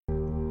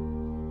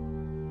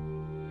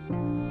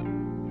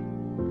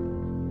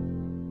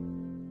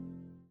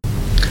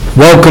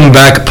Welcome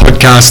back,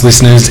 podcast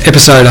listeners.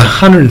 Episode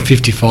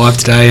 155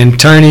 today. And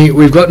Tony,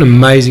 we've got an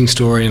amazing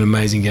story and an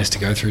amazing guest to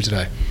go through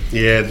today.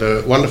 Yeah,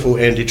 the wonderful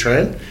Andy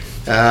Tran.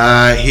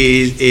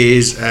 He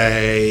is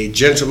a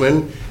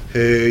gentleman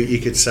who you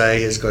could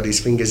say has got his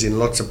fingers in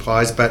lots of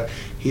pies, but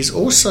he's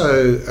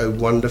also a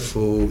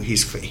wonderful,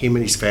 him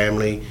and his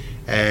family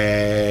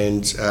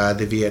and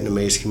the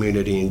Vietnamese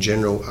community in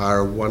general are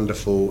a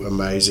wonderful,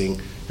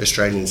 amazing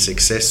Australian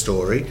success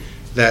story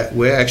that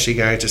we're actually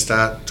going to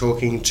start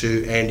talking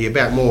to Andy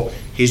about more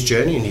his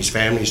journey and his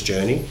family's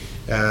journey.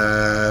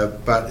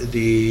 But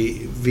the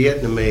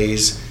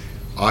Vietnamese,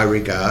 I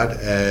regard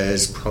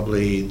as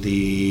probably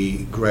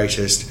the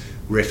greatest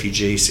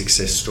refugee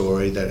success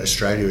story that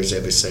Australia has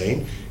ever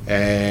seen.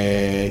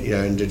 And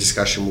in the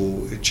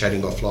discussion we're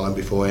chatting offline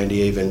before, Andy,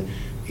 even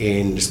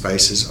in the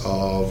spaces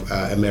of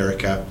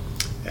America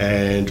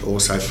and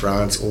also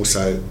France,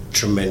 also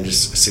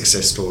tremendous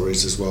success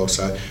stories as well.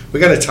 So we're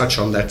going to touch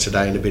on that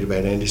today and a bit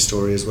about Andy's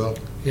story as well.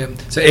 Yeah.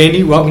 So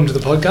Andy, welcome to the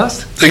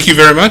podcast. Thank you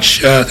very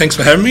much. Thanks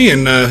for having me,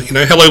 and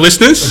hello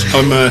listeners.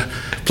 I'm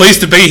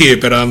pleased to be here.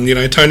 But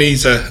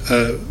Tony's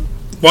a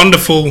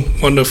wonderful,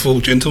 wonderful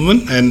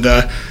gentleman, and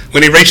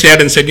when he reached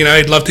out and said,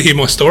 he'd love to hear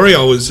my story,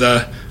 I was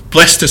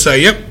blessed to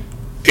say, yep,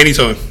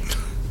 anytime.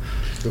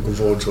 Looking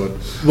forward to it.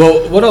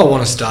 Well, what I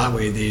want to start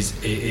with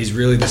is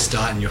really the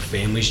start in your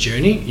family's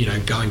journey,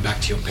 going back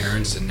to your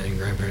parents and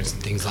grandparents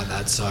and things like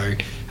that. So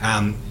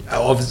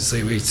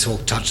obviously we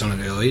touched on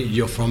it earlier.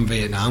 You're from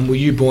Vietnam. Were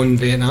you born in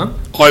Vietnam?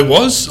 I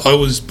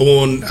was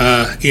born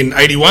in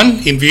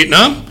 81 in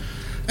Vietnam,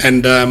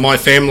 and my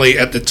family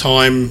at the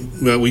time,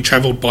 we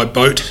travelled by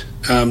boat.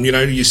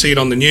 You see it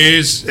on the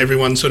news,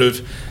 everyone sort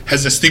of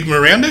has a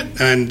stigma around it,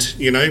 and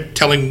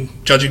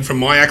judging from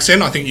my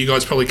accent, I think you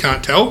guys probably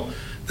can't tell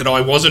that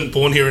I wasn't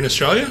born here in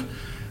Australia.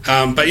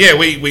 But yeah,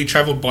 we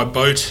travelled by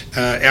boat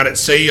out at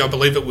sea. I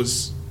believe it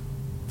was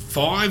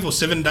 5 or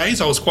 7 days.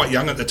 I was quite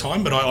young at the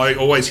time, but I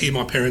always hear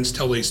my parents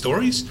tell these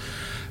stories.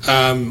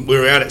 We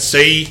were out at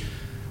sea.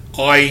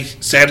 I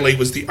sadly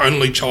was the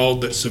only child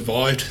that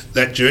survived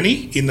that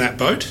journey in that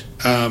boat.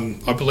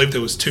 I believe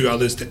there was 2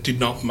 others that did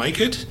not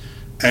make it,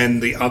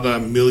 and the other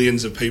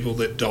millions of people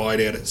that died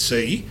out at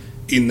sea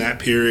in that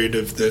period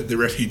of the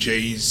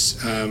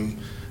refugees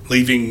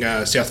leaving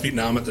South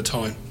Vietnam at the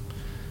time.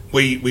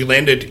 We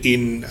landed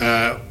in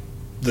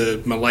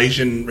the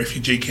Malaysian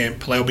refugee camp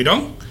Palau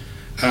Bidong.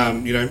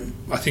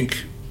 I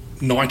think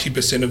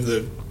 90% of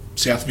the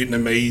South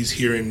Vietnamese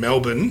here in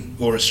Melbourne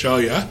or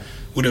Australia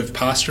would have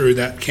passed through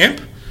that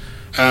camp.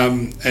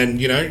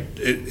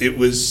 It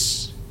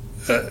was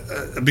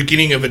a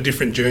beginning of a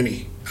different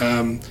journey.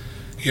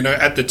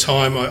 At the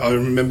time, I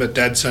remember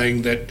Dad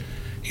saying that,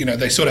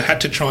 they sort of had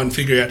to try and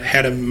figure out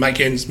how to make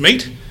ends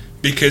meet,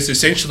 because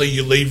essentially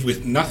you leave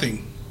with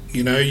nothing.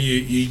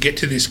 You get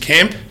to this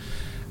camp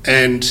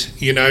and,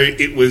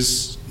 it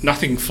was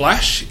nothing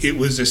flash. It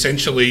was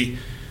essentially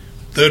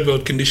third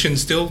world conditions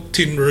still,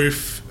 tin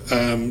roof.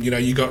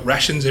 You got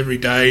rations every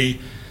day.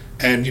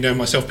 And,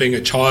 myself being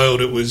a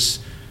child, it was,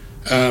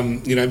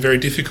 very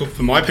difficult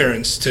for my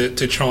parents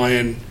to try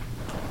and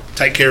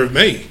take care of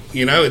me.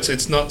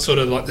 It's not sort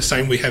of like the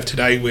same we have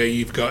today where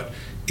you've got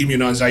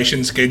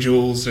immunisation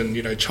schedules and,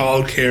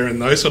 childcare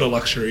and those sort of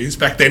luxuries.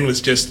 Back then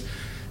was just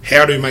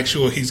how to make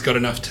sure he's got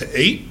enough to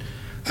eat.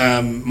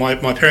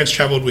 My parents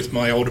travelled with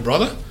my older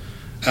brother,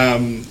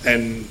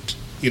 and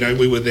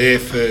we were there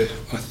for,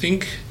 I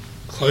think,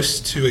 close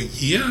to a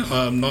year.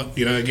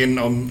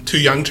 I'm too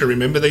young to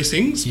remember these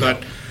things, yeah.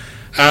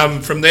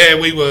 But from there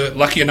we were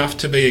lucky enough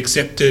to be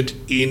accepted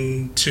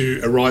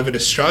to arrive at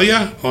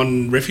Australia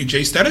on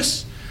refugee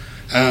status.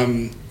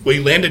 We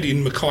landed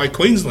in Mackay,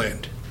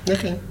 Queensland.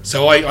 Okay.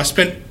 So I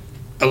spent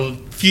a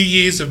few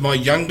years of my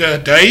younger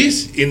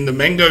days in the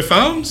mango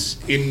farms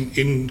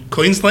in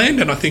Queensland,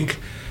 and I think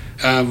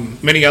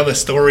many other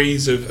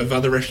stories of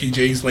other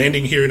refugees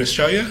landing here in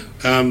Australia.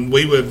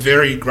 We were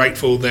very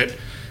grateful that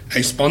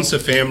a sponsor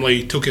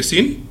family took us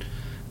in.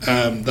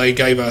 They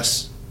gave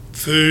us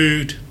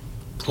food,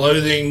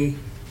 clothing,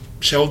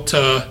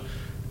 shelter,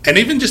 and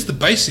even just the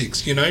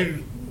basics.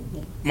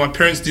 My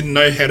parents didn't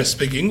know how to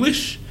speak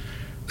English.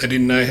 They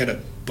didn't know how to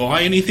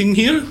buy anything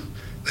here.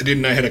 They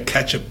didn't know how to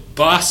catch a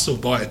bus or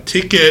buy a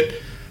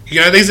ticket.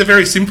 These are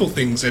very simple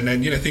things, and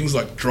things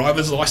like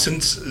driver's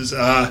licenses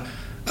are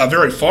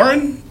very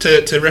foreign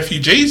to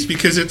refugees,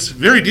 because it's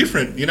very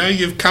different.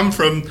 You've come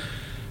from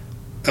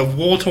a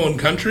war-torn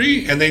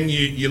country, and then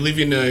you live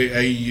in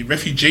a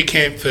refugee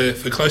camp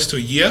for close to a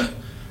year.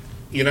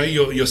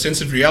 Your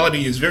sense of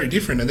reality is very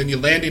different, and then you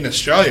land in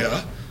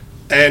Australia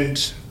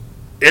and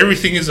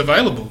everything is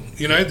available.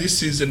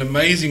 This is an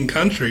amazing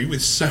country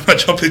with so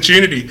much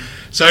opportunity.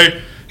 So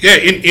yeah,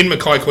 in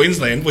Mackay,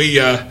 Queensland,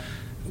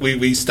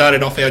 we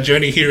started off our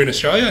journey here in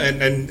Australia,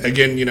 and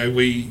again,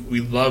 we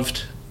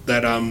loved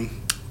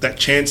that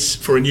chance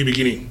for a new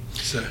beginning.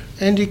 So,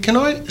 Andy, can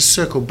I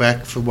circle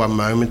back for one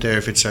moment there,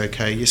 if it's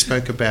okay? You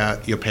spoke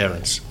about your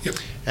parents. Yep.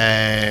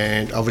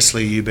 And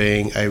obviously you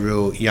being a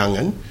real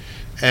young'un,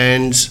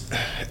 and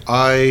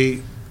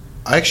I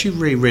I actually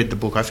reread the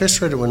book. I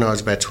first read it when I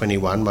was about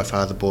 21. My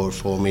father bought it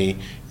for me,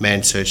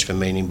 Man's Search for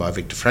Meaning by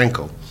Viktor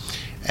Frankl.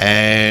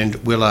 And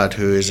Willard,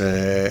 who is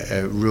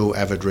a real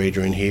avid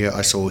reader in here,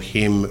 I saw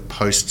him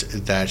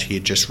post that he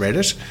had just read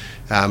it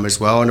as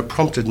well, and it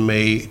prompted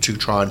me to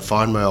try and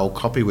find my old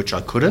copy, which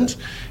I couldn't.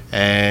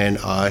 And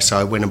so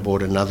I went and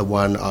bought another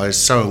one. I was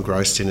so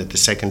engrossed in it the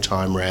second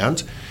time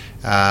round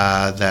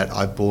that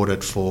I bought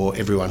it for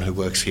everyone who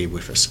works here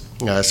with us.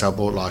 So I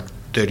bought like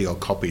 30 odd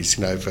copies,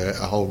 for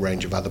a whole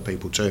range of other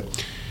people too.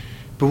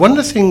 But one of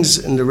the things,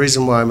 and the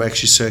reason why I'm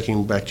actually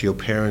circling back to your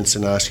parents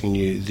and asking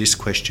you this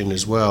question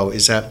as well,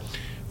 is that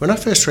when I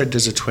first read it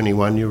as a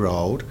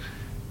 21-year-old,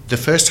 the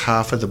first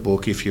half of the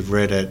book, if you've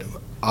read it,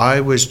 I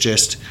was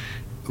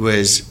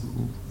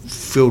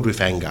filled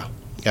with anger.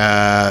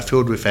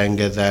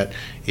 That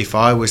if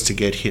I was to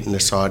get hit in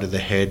the side of the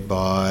head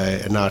by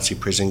a Nazi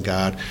prison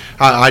guard,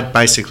 I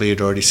basically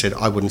had already said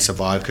I wouldn't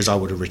survive because I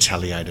would have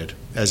retaliated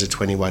as a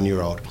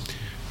 21-year-old.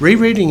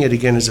 Rereading it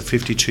again as a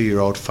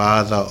 52-year-old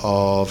father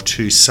of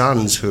two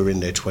sons who are in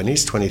their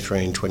 20s,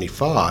 23 and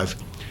 25,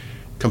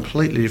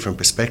 completely different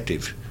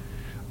perspective.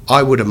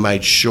 I would have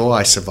made sure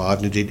I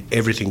survived and did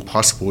everything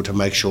possible to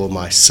make sure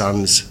my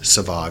sons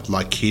survived,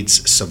 my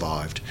kids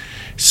survived.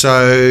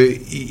 So,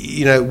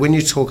 when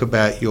you talk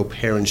about your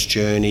parents'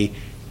 journey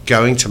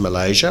going to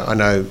Malaysia, I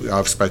know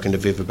I've spoken to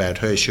Viv about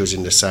her. She was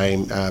in the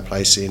same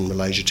place in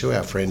Malaysia too,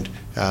 our friend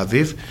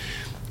Viv,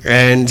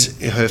 and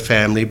her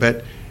family,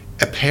 but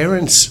a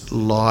parent's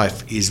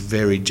life is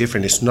very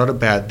different. It's not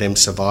about them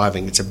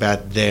surviving. It's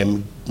about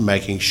them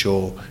making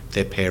sure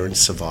their parents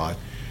survive.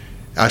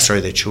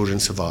 Their children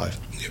survive.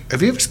 Yep.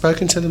 Have you ever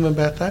spoken to them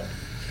about that?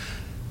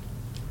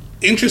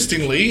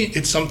 Interestingly,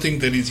 it's something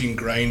that is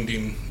ingrained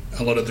in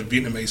a lot of the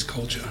Vietnamese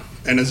culture.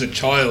 And as a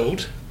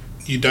child,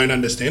 you don't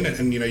understand it.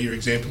 And, your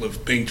example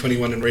of being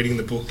 21 and reading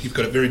the book, you've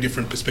got a very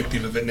different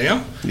perspective of it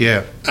now.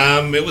 Yeah.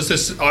 It was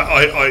this,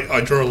 I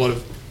draw a lot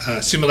of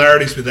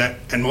similarities with that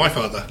and my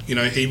father.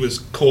 He was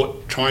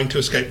caught trying to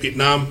escape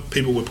Vietnam.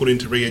 People were put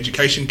into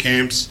re-education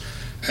camps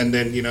and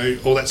then,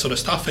 all that sort of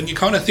stuff. And you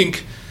kind of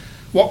think,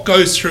 what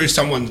goes through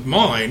someone's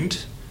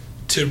mind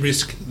to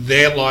risk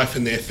their life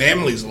and their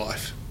family's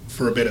life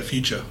for a better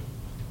future?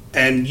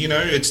 And,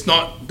 it's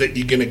not that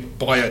you're going to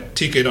buy a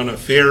ticket on a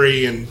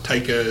ferry and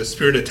take a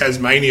Spirit of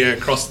Tasmania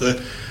across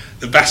the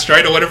Bass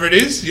Strait or whatever it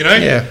is,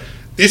 Yeah.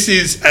 This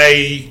is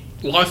a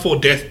life or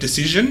death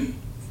decision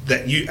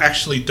that you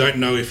actually don't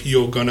know if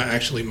you're going to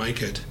actually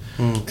make it.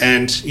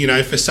 And,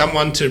 for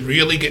someone to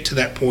really get to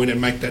that point and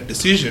make that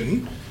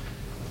decision,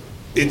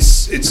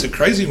 it's a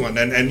crazy one.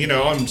 And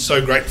I'm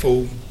so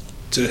grateful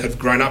to have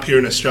grown up here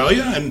in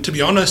Australia. And to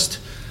be honest,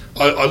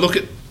 I look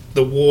at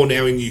the war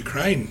now in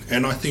Ukraine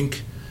and I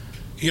think,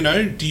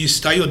 do you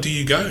stay or do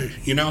you go?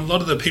 A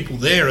lot of the people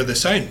there are the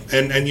same.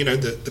 And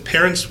the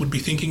parents would be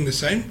thinking the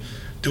same.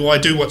 Do I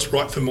do what's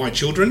right for my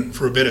children,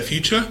 for a better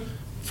future,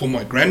 for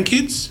my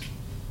grandkids?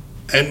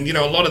 And,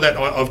 a lot of that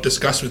I've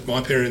discussed with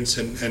my parents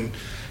and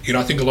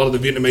I think a lot of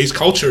the Vietnamese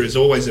culture is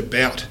always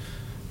about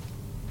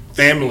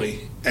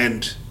family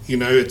and,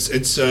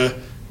 it's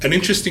an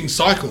interesting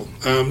cycle.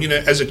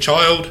 As a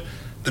child,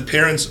 the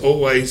parents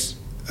always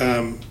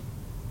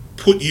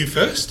put you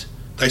first.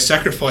 They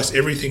sacrifice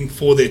everything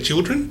for their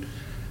children.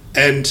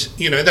 And,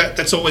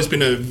 that's always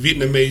been a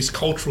Vietnamese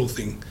cultural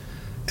thing.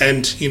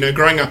 And,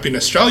 growing up in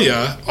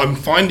Australia, I'm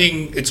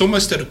finding it's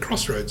almost at a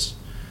crossroads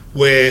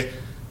where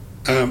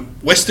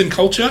Western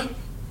culture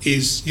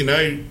is,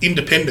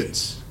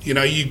 independence.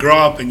 You grow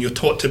up and you're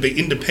taught to be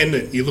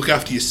independent. You look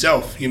after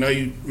yourself,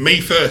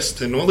 me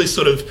first and all this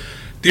sort of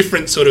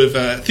different sort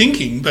of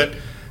thinking. But,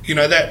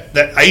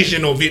 that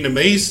Asian or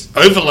Vietnamese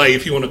overlay,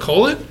 if you want to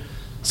call it,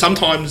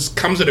 sometimes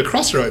comes at a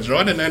crossroads,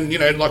 right? And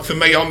then, like for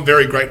me, I'm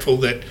very grateful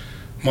that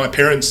my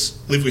parents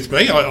live with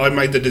me. I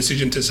made the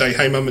decision to say,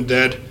 hey, Mum and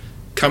Dad,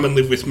 come and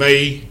live with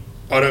me.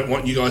 I don't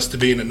want you guys to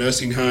be in a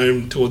nursing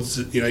home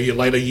towards, your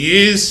later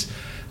years.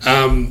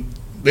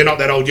 They're not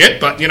that old yet,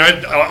 but,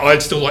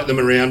 I'd still like them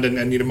around.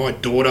 And my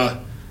daughter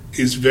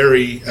is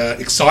very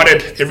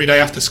excited every day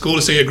after school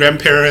to see her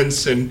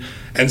grandparents and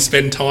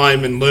spend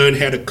time and learn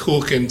how to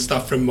cook and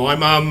stuff from my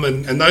mum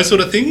and those sort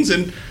of things.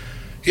 And,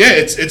 yeah,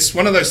 it's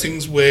one of those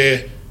things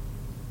where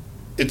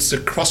it's a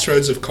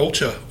crossroads of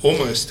culture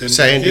almost. And,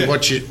 so, Andy,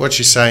 what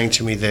you're saying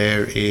to me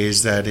there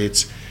is that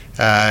it's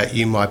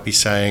you might be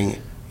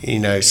saying,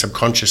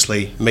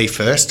 subconsciously, me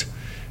first,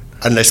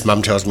 unless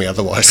Mum tells me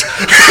otherwise.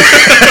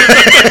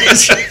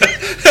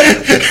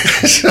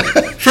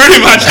 Pretty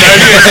much, no.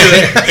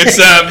 It's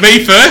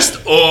me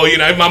first, or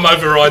Mum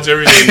overrides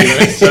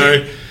everything.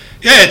 So,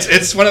 yeah,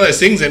 it's one of those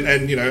things, and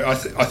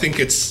I think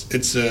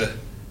it's a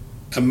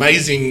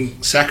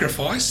amazing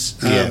sacrifice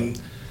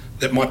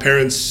that my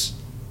parents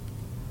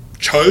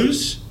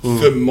chose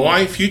for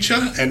my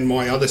future and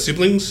my other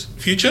siblings'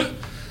 future.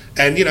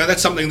 And,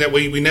 that's something that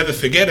we never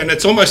forget. And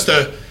it's almost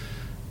a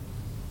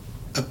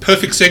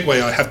perfect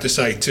segue, I have to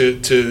say, to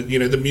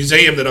the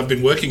museum that I've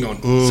been working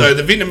on. So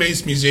the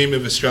Vietnamese Museum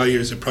of Australia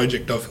is a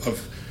project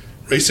I've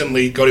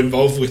recently got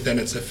involved with, and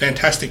it's a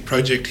fantastic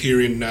project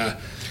here in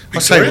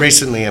I'll say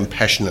recently and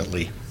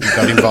passionately you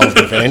got involved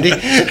with Andy.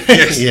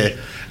 Yes. Yeah.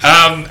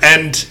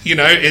 And, you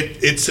know,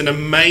 it's an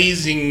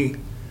amazing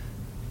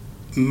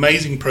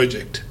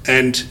project.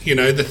 And, you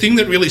know, the thing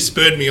that really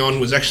spurred me on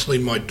was actually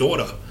my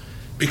daughter,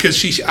 because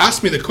she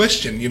asked me the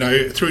question, you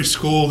know, through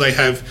school they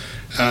have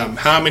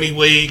Harmony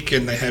Week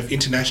and they have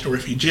International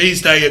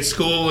Refugees Day at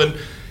school. And,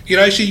 you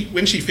know,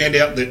 when she found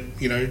out that,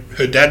 you know,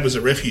 her dad was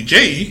a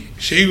refugee,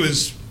 she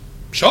was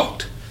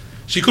shocked.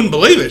 She couldn't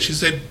believe it. She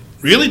said,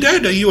 "Really,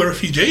 Dad? Are you a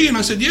refugee?" And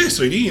I said, "Yeah,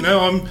 sweetie. You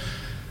know,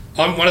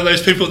 I'm one of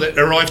those people that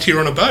arrived here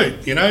on a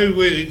boat. You know,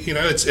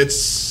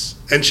 it's."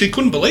 And she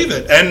couldn't believe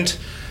it. And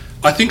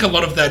I think a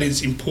lot of that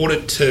is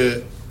important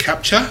to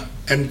capture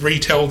and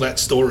retell that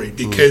story,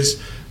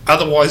 because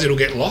otherwise it'll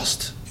get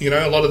lost. You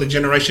know, a lot of the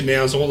generation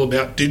now is all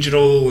about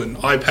digital and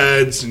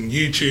iPads and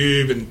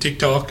YouTube and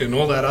TikTok and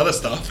all that other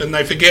stuff, and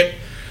they forget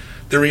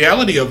the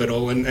reality of it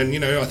all. And you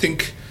know, I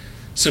think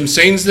some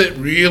scenes that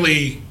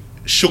really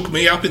shook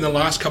me up in the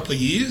last couple of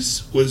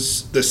years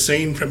was the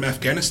scene from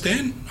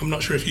Afghanistan. I'm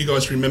not sure if you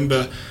guys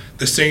remember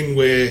the scene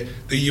where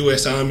the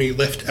US Army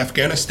left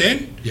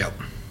Afghanistan. Yep.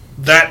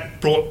 That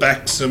brought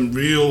back some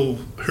real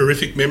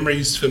horrific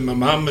memories for my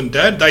mum and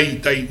dad.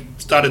 They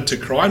started to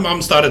cry.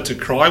 Mum started to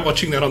cry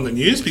watching that on the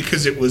news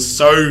because it was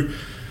so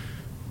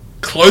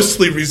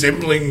closely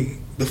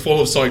resembling the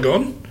fall of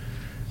Saigon.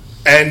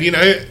 And, you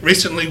know,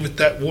 recently with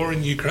that war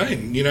in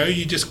Ukraine, you know,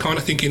 you just kind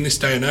of think in this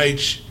day and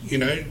age, you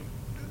know,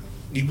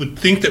 you would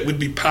think that we'd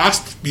be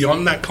past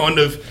beyond that kind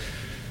of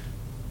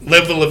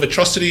level of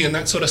atrocity and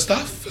that sort of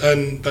stuff.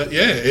 But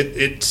yeah,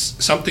 it's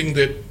something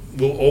that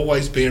will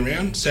always be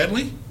around,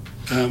 sadly.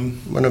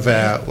 One of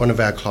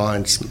our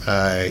clients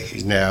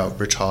is now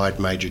retired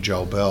Major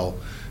Joel Bell,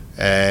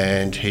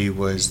 and he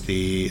was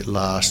the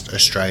last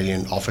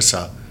Australian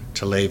officer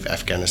to leave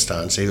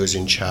Afghanistan. So he was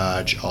in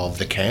charge of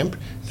the camp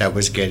that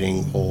was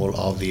getting all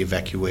of the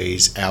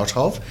evacuees out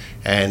of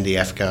and the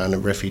Afghan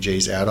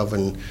refugees out of,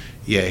 and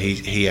yeah,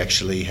 he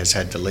actually has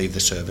had to leave the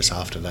service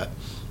after that.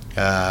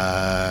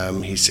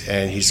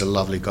 He's a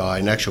lovely guy.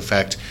 In actual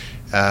fact,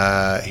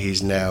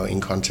 he's now in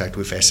contact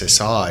with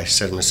SSI,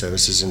 Settlement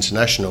Services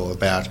International,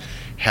 about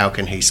how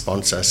can he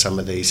sponsor some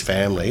of these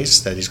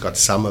families that he's got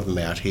some of them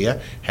out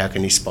here. How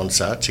can he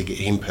sponsor to get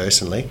him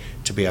personally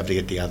to be able to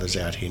get the others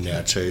out here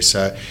now too?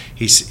 So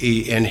he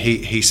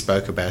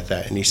spoke about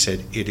that, and he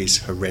said it is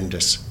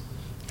horrendous.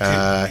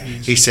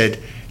 He said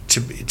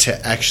to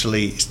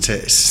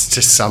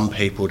some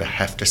people to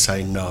have to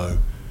say no.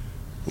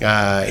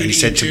 He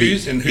said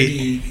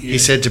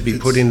to be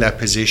put in that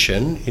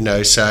position, you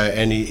know. So,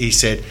 and he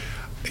said,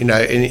 you know,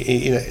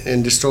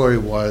 and the story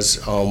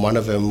was one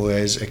of them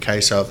was a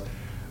case of,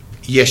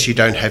 yes, you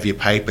don't have your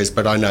papers,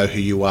 but I know who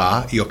you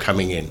are. You're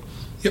coming in.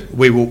 Yep.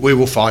 We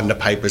will find the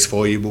papers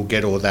for you. We'll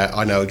get all that.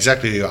 I know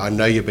exactly who you are. I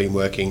know you've been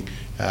working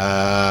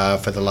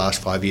for the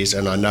last 5 years,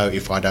 and I know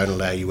if I don't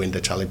allow you in,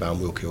 the Taliban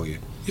will kill you.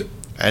 Yep.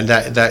 And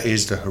that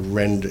is the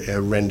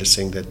horrendous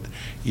thing that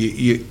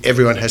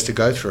everyone has to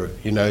go through,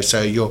 you know.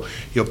 So your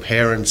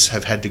parents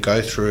have had to go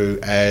through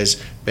as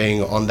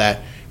being on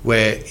that,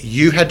 where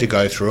you had to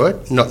go through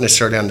it, not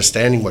necessarily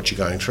understanding what you're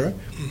going through,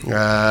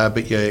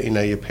 but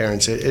your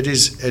parents. It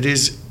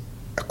is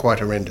quite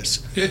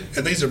horrendous. Yeah,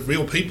 and these are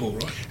real people,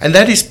 right? And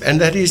that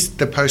is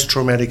the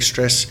post-traumatic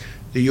stress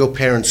that your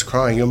parents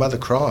crying, your mother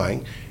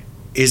crying,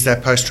 is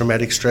that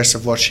post-traumatic stress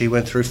of what she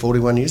went through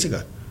 41 years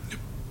ago.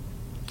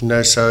 You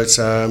know, so it's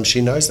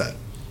she knows that.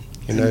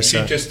 You know,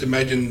 she just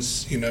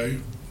imagines, you know,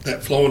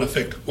 that flow-on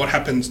effect. What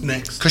happens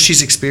next? Because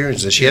she's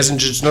experienced it. She hasn't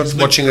just not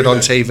watching it on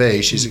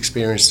TV. She's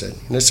experienced it.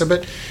 You know, so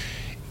but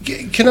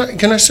can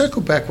I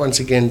circle back once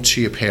again to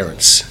your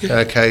parents? Yeah.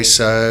 Okay,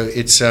 so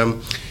it's you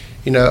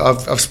know,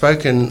 I've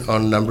spoken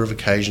on a number of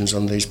occasions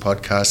on these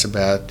podcasts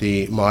about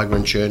the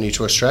migrant journey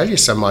to Australia.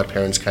 So my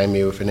parents came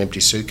here with an empty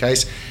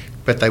suitcase,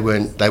 but they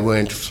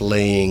weren't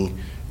fleeing.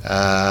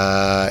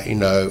 War.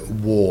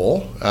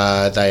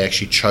 They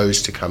actually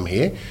chose to come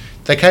here.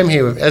 They came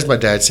here with, as my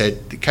dad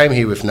said, they came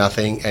here with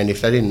nothing, and if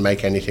they didn't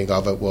make anything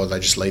of it, well, they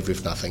just leave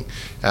with nothing.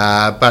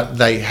 But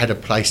they had a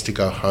place to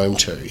go home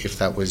to, if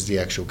that was the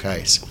actual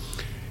case.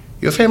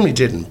 Your family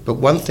didn't, but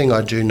one thing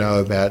I do know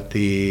about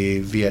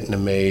the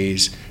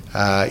Vietnamese,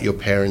 your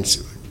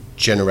parents'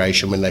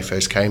 generation when they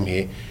first came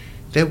here,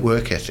 their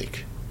work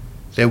ethic.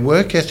 Their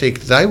work ethic,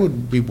 they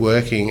would be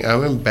working. I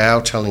remember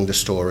Bao telling the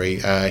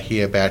story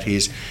here about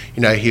his,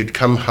 you know, he'd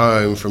come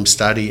home from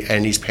study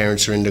and his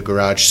parents are in the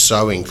garage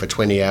sewing for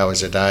 20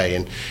 hours a day.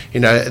 And, you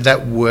know,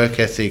 that work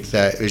ethic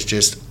that is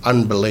just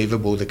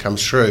unbelievable that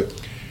comes through.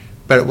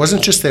 But it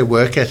wasn't just their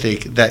work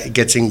ethic that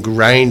gets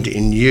ingrained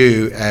in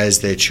you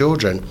as their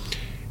children.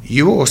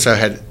 There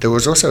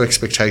was also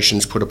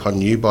expectations put upon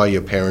you by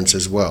your parents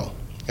as well.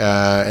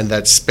 And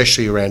that's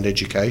especially around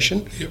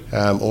education.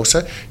 Yep.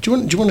 Also, do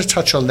you want to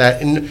touch on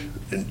that in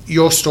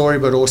your story,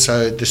 but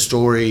also the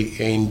story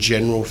in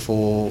general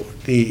for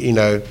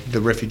the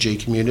refugee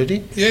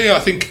community? Yeah, I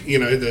think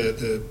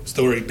the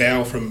story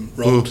Bao from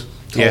Rob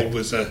told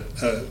was a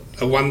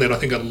one that I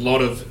think a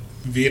lot of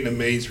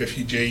Vietnamese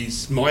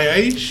refugees my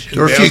age.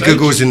 There were a few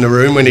Googles in the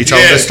room when he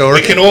told the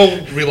story. We can all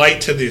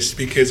relate to this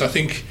because I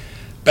think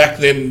back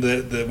then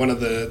the one of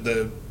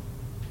the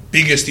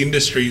biggest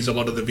industries a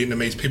lot of the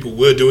Vietnamese people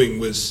were doing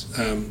was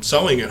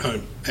sewing at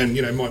home. And,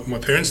 my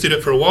parents did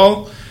it for a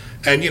while,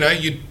 and,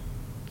 you'd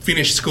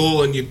finish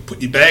school and you'd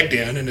put your bag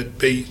down and it'd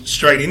be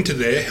straight into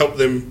there, help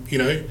them,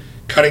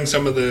 cutting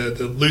some of the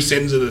loose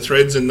ends of the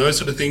threads and those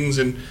sort of things.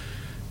 And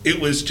it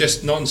was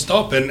just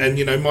non-stop.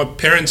 And my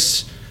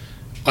parents,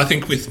 I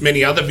think with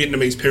many other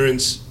Vietnamese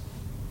parents,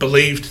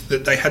 believed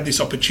that they had this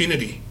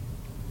opportunity.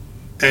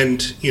 And,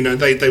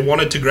 they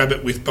wanted to grab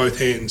it with both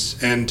hands.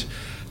 And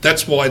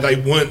that's why they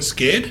weren't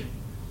scared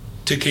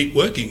to keep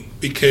working.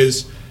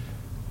 Because,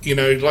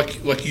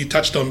 like you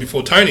touched on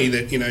before, Tony,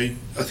 that,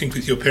 I think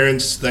with your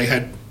parents, they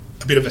had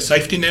a bit of a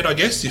safety net, I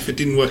guess. If it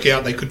didn't work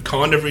out, they could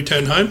kind of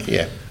return home.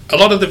 Yeah. A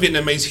lot of the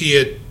Vietnamese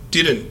here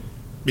didn't,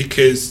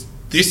 because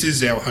this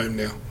is our home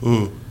now.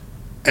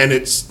 And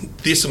it's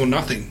this or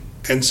nothing.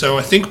 And so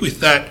I think with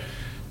that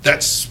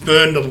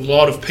spurred a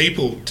lot of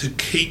people to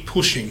keep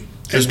pushing.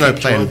 There's no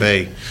plan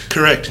B.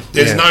 Correct.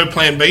 There's no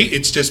plan B.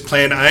 It's just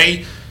plan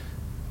A,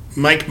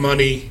 make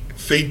money,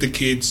 feed the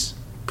kids,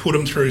 put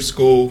them through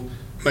school,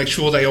 make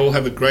sure they all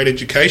have a great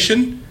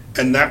education,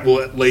 and that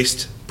will at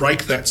least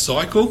break that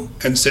cycle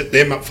and set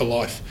them up for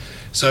life.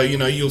 So,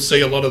 you'll see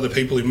a lot of the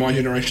people in my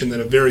generation that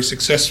are very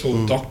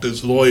successful,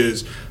 doctors,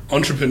 lawyers,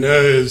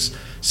 entrepreneurs,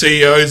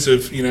 CEOs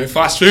of,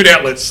 fast food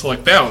outlets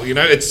like Bal.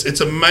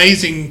 It's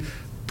amazing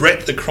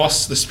breadth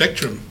across the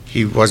spectrum.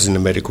 He was in the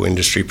medical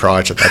industry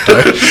prior to that,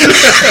 though.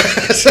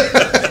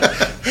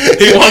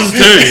 He was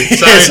too.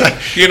 So,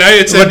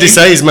 it's... What did he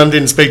say? His mum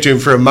didn't speak to him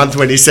for a month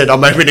when he said,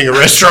 I'm opening a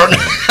restaurant.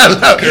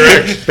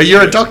 Correct. But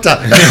you're a doctor.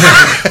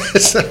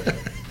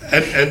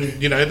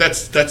 And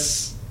that's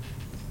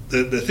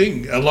the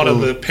thing. A lot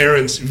of the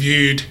parents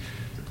viewed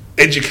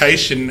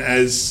education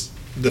as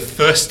the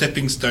first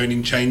stepping stone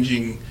in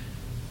changing,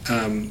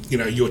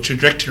 your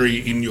trajectory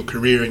in your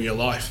career and your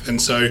life.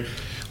 And so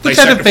would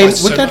that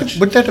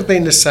have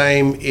been the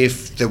same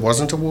if there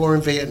wasn't a war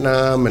in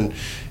Vietnam? And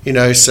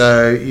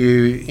so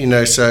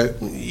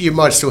you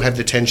might still have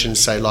the tensions,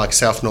 say like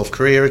South North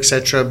Korea,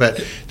 etc.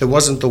 But there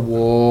wasn't the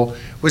war.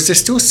 Was there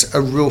still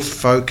a real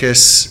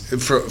focus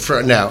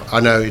for now? I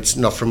know it's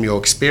not from your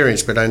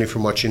experience, but only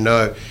from what you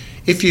know.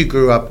 If you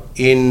grew up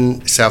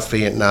in South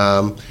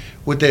Vietnam,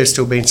 would there have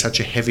still been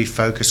such a heavy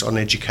focus on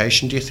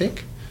education, do you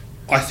think?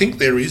 I think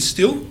there is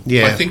still.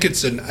 Yeah. I think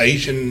it's an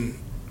Asian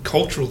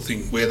cultural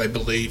thing where they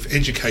believe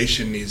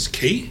education is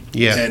key.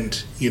 Yeah.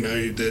 And,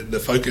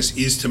 the focus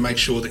is to make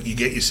sure that you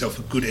get yourself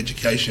a good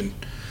education.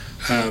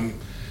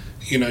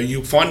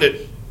 You'll find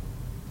it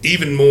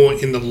even more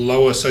in the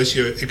lower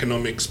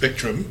socioeconomic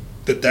spectrum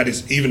that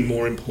is even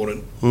more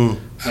important.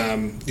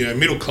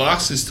 Middle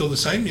class is still the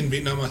same in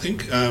Vietnam, I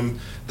think.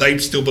 They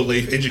still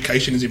believe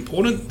education is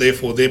important,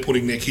 therefore they're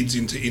putting their kids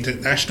into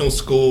international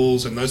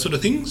schools and those sort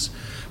of things.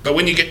 But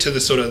when you get to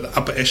the sort of the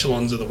upper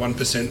echelons of the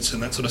 1%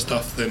 and that sort of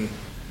stuff, then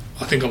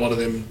I think a lot of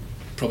them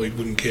probably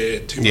wouldn't care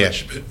too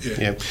much. But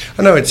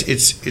I know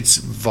it's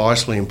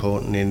vitally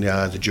important in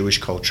the Jewish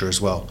culture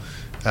as well,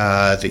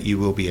 that you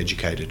will be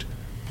educated.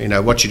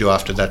 What you do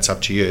after that's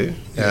up to you,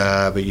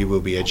 but you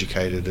will be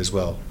educated as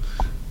well.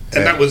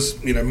 And that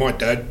was, my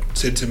dad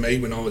said to me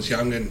when I was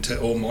young and to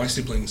all my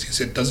siblings, he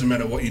said, doesn't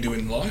matter what you do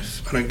in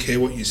life, I don't care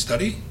what you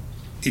study.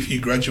 If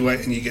you graduate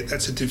and you get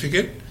that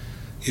certificate,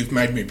 you've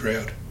made me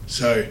proud.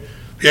 So,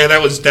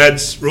 that was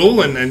Dad's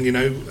rule, and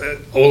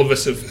all of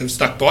us have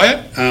stuck by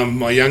it.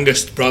 My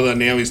youngest brother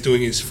now is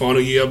doing his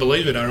final year, I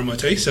believe, at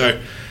RMIT.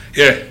 So,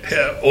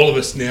 all of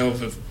us now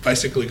have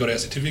basically got our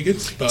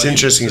certificates. It's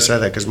interesting you say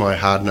that, because my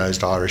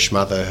hard-nosed Irish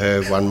mother,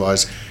 her one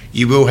was,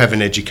 you will have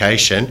an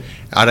education.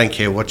 I don't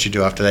care what you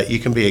do after that. You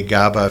can be a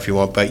garbo if you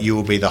want, but you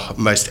will be the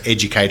most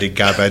educated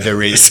garbo there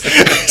is.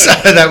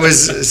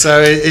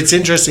 So it's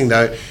interesting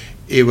though.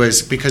 It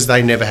was because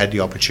they never had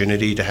the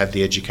opportunity to have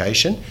the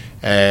education,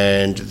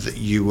 and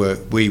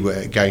we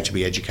were going to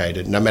be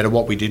educated. No matter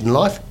what we did in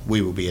life,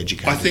 we will be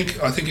educated.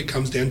 I think it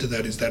comes down to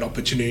that, is that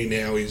opportunity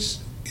now is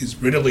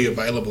readily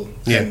available,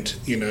 and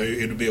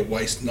it would be a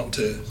waste not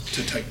to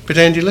take. But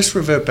Andy, let's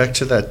revert back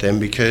to that then,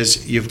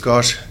 because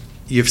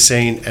you've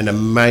seen an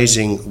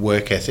amazing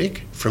work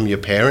ethic from your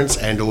parents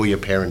and all your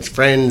parents'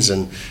 friends,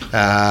 and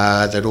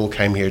that all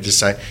came here to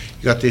say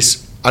you got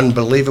this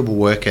unbelievable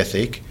work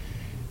ethic.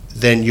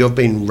 Then you've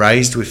been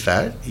raised with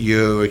that.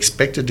 You're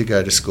expected to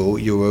go to school.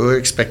 You were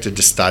expected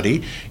to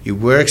study. You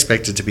were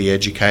expected to be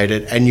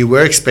educated, and you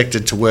were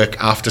expected to work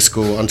after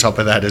school on top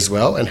of that as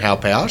well and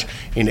help out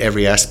in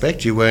every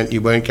aspect. You weren't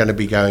going to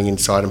be going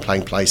inside and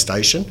playing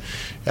PlayStation.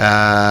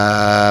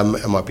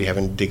 I might be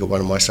having to dig at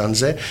one of my sons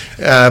there,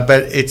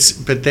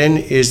 but then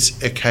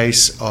is a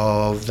case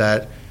of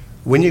that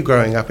when you're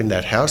growing up in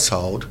that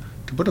household,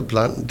 to put it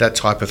blunt, that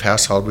type of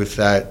household with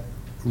that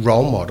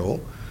role model,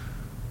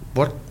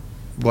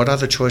 what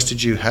other choice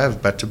did you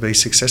have but to be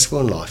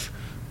successful in life?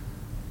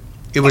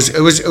 It was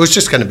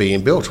just going to be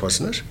inbuilt,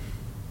 wasn't it?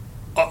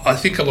 I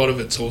think a lot of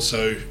it's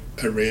also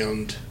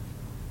around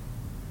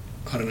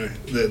I don't know,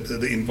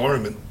 the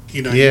environment.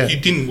 You know, Yeah. you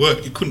didn't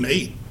work, you couldn't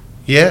eat.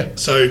 Yeah.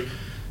 So,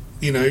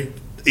 you know,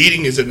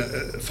 eating is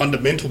a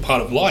fundamental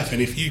part of life,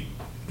 and if you're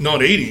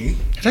not eating...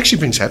 It actually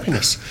brings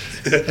happiness.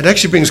 It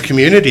actually brings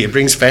community. It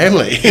brings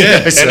family.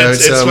 Yeah, So and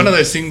it's one of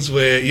those things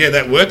where,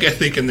 that work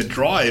ethic and the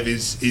drive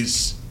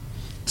is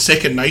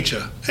second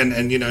nature,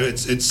 and you know,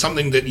 it's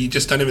something that you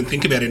just don't even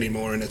think about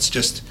anymore, and it's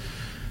just,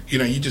 you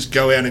know, you just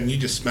go out and you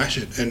just smash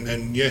it,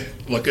 and yeah,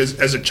 like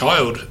as a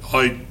child,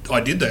 I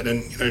did that,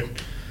 and you know,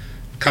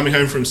 coming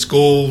home from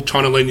school,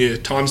 trying to learn your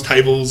times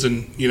tables,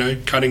 and you know,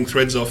 cutting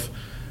threads off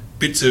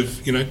bits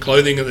of, you know,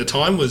 clothing at the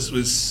time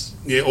was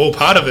all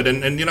part of it,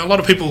 and you know, a lot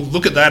of people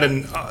look at that,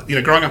 and you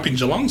know, growing up in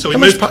Geelong, so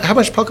how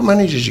much pocket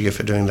money did you get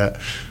for doing that?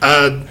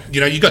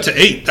 You know, you got to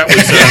eat. That was.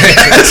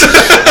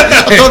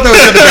 I thought that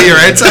was going to be your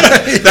answer.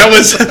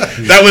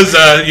 that was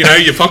you know,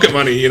 your pocket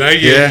money. You know,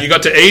 you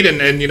got to eat,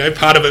 and you know,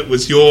 part of it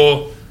was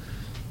your.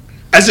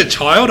 As a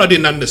child, I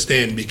didn't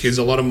understand, because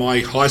a lot of my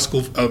high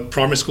school,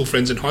 primary school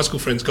friends and high school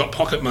friends got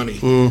pocket money,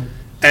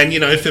 and you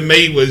know, for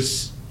me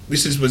was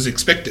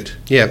expected.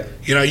 Yeah.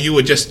 You know, you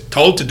were just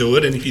told to do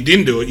it, and if you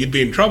didn't do it, you'd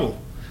be in trouble.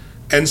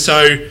 And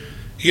so,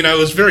 you know, it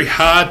was very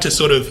hard to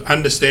sort of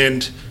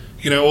understand,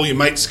 you know, all your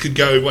mates could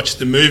go watch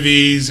the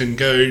movies and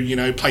go, you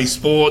know, play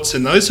sports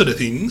and those sort of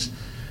things.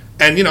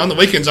 And, you know, on the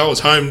weekends I was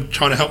home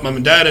trying to help mum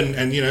and dad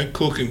and you know,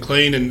 cook and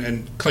clean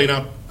and clean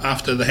up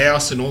after the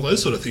house and all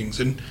those sort of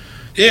things. And,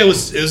 yeah, it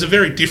was a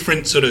very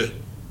different sort of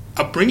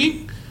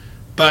upbringing.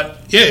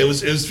 But, yeah, it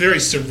was very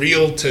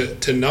surreal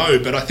to know.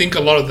 But I think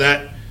a lot of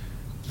that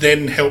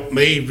then helped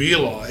me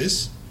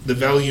realise the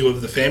value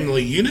of the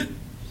family unit,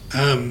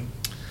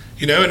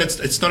 you know, and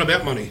it's not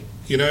about money.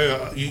 You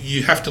know,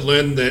 you have to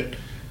learn that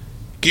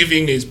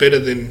giving is better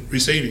than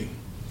receiving.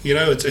 You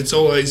know, it's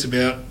always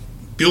about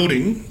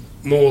building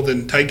more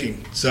than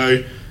taking.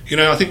 So, you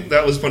know, I think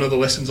that was one of the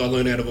lessons I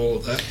learned out of all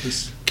of that.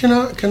 Can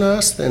I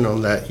ask then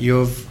on that?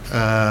 You've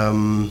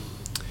and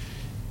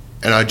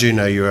I do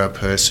know you're a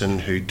person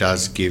who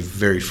does give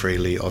very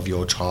freely of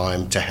your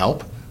time to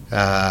help,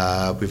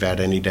 without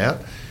any doubt.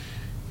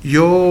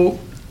 A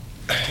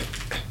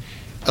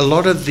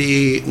lot of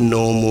the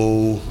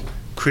normal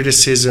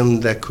criticism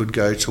that could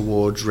go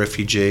towards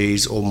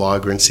refugees or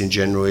migrants in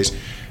general is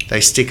they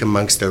stick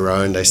amongst their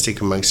own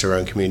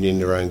community and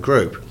their own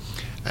group.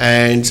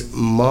 And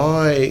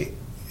my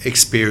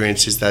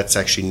experience is that's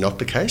actually not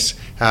the case.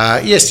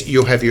 Yes,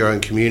 you'll have your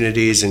own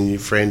communities and your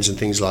friends and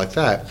things like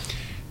that.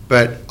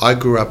 But I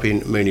grew up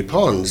in Moonee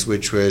Ponds,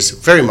 which was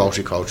very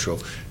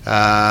multicultural.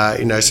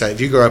 You know, so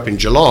if you grew up in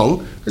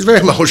Geelong, it was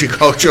very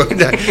multicultural,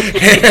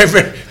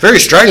 very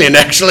Australian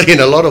actually in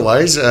a lot of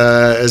ways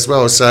as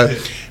well. So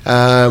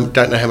don't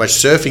know how much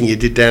surfing you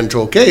did down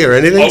Torquay or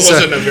anything. I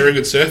wasn't a very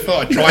good surfer.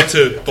 I tried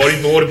to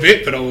bodyboard a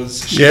bit, but I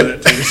was shit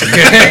at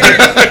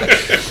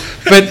it.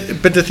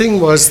 But the thing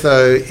was,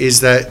 though,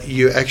 is that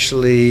you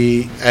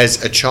actually,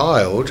 as a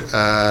child,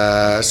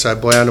 so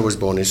Bojana was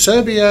born in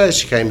Serbia.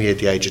 She came here at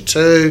the age of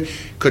 2,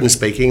 couldn't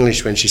speak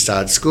English when she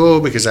started school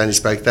because they only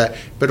spoke that.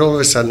 But all of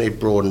a sudden it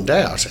broadened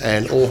out,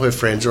 and all her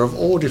friends are of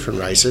all different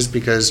races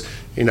because,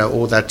 you know,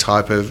 all that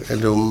type of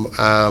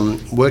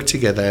work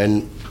together.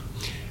 And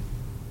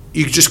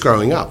you're just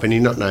growing up and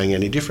you're not knowing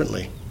any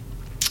differently.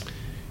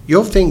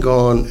 You've then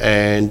gone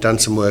and done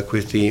some work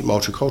with the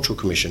Multicultural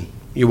Commission.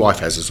 Your wife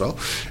has as well.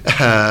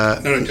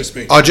 No, just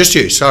me. Oh, just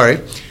you, sorry.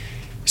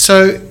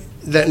 So,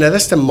 now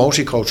that's the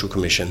Multicultural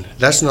Commission.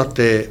 That's not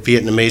the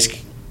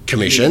Vietnamese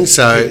Commission.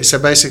 So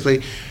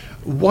basically,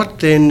 what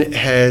then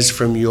has,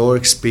 from your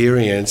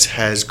experience,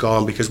 has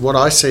gone, because what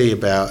I see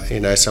about,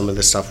 you know, some of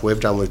the stuff we've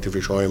done with the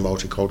Victorian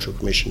Multicultural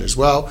Commission as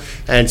well,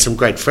 and some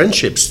great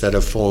friendships that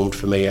have formed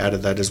for me out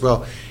of that as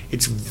well,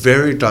 it's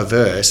very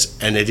diverse,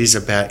 and it is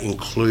about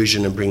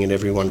inclusion and bringing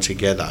everyone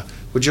together.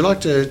 Would you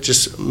like to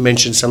just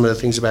mention some of the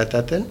things about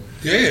that then?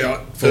 Yeah,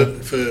 for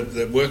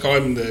the work,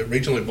 I'm the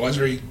Regional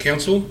Advisory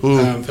Council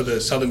for the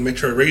Southern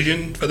Metro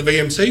region for the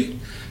VMC.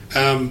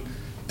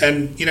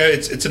 And, you know,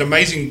 it's an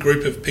amazing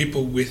group of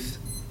people with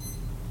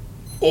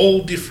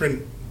all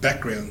different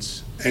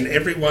backgrounds, and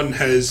everyone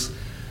has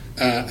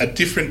a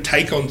different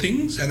take on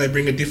things, and they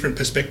bring a different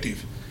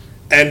perspective.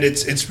 And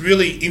it's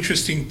really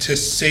interesting to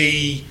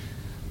see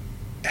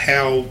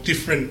how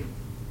different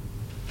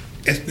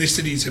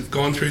ethnicities have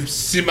gone through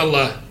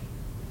similar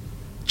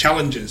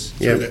challenges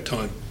through that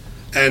time.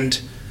 And,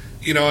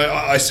 you know,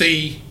 I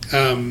see,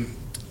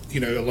 you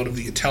know, a lot of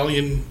the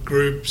Italian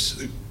groups,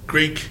 the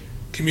Greek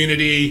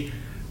community,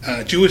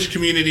 Jewish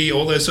community,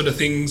 all those sort of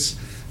things.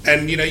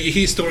 And, you know, you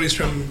hear stories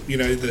from, you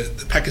know, the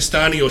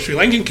Pakistani or Sri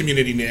Lankan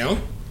community now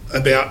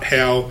about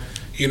how,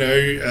 you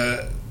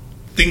know,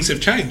 things have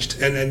changed.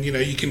 And, you know,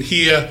 you can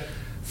hear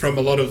from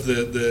a lot of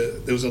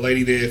there was a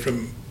lady there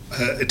from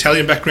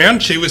Italian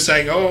background. She was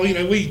saying, oh, you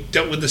know, we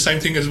dealt with the same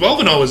thing as well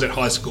when I was at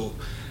high school.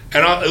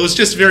 And it was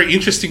just very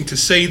interesting to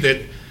see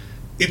that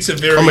it's a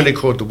very... Commonly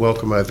called the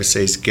welcome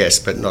overseas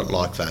guest, but not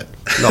like that.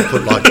 Not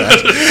put like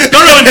that.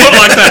 Not really put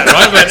like that,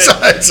 right?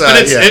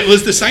 But, it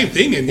was the same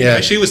thing. And, you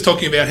know, she was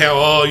talking about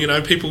how, you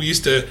know, people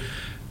used to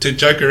to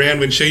joke around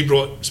when she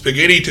brought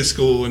spaghetti to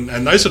school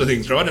and those sort of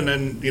things, right? And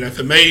then,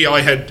 for me,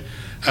 I had,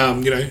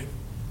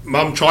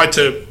 Mum tried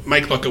to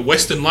make like a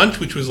Western lunch,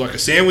 which was like a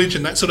sandwich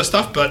and that sort of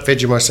stuff. But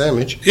Vegemite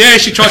sandwich. Yeah,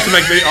 she tried to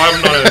make.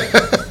 I'm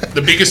not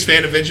the biggest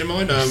fan of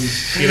Vegemite,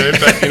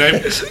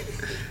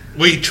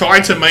 we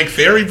tried to make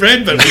fairy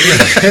bread, but we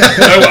didn't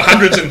know what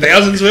hundreds and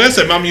thousands were.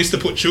 So Mum used to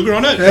put sugar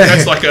on it. And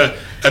that's like a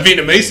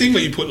Vietnamese thing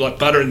where you put like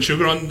butter and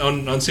sugar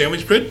on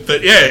sandwich bread.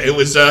 But yeah, it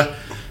was an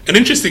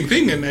interesting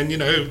thing, and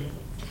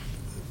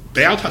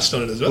Bao touched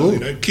on it as well.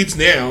 Ooh. Kids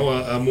now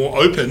are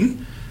more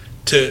open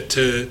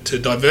to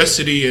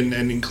diversity and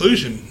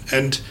inclusion,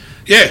 and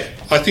yeah,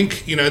 I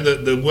think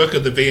the work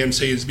of the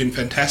VMC has been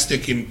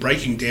fantastic in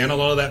breaking down a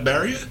lot of that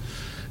barrier.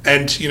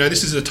 And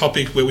this is a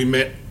topic where we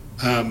met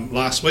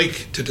last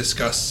week to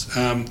discuss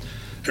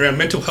around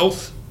mental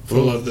health for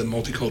a lot of the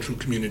multicultural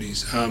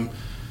communities.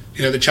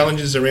 The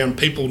challenges around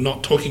people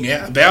not talking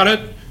out about it,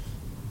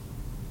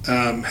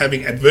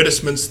 having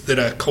advertisements that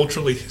are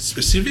culturally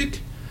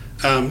specific.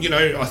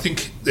 I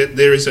think that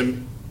there is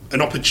an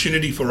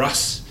opportunity for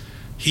us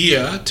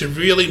here to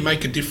really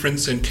make a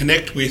difference and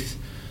connect with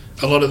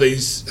a lot of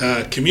these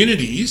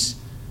communities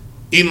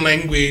in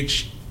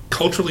language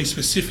culturally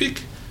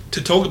specific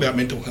to talk about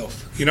mental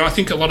health. I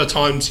think a lot of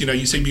times,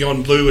 you see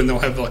Beyond Blue and they'll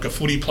have like a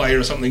footy player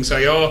or something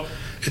say, oh,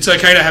 it's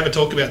okay to have a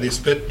talk about this.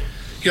 But,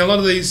 a lot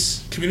of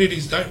these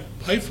communities don't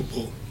play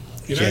football,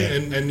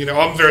 and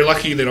I'm very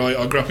lucky that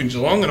I grew up in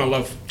Geelong and I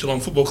love Geelong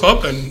Football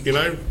Club and,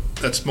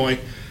 that's my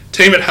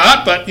team at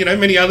heart. But,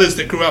 many others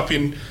that grew up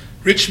in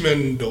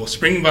Richmond or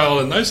Springvale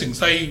and those things,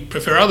 they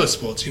prefer other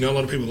sports. A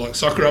lot of people like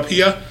soccer up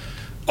here.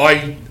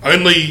 I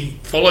only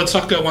followed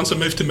soccer once I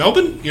moved to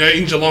Melbourne.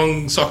 In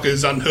Geelong,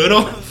 soccer's unheard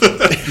of.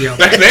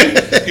 Back then,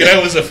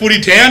 it was a footy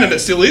town, and it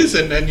still is.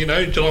 And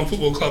Geelong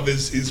Football Club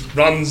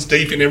runs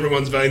deep in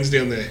everyone's veins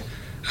down there.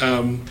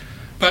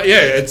 But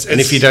yeah, it's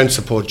and if you don't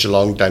support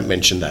Geelong, don't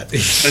mention that.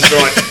 That's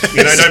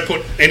right. Don't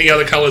put any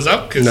other colours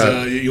up because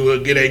you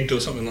will get egged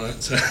or something like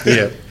that. So.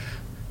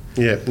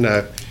 Yeah,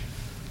 no.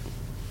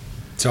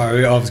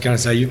 Sorry, I was going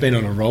to say, you've been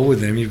on a roll with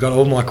them. You've got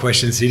all my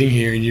questions sitting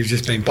here and you've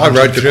just been I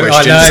wrote the through.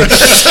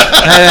 questions.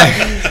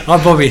 I know. I'm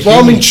probably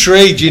I'm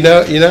intrigued. You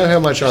know how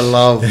much I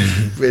love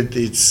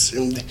it.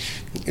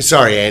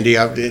 Sorry, Andy.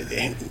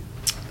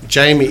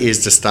 Jamie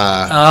is the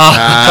star.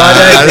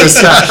 The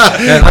star.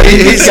 He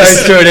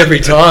goes through it every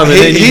time.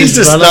 And He's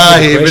the star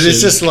here, but it's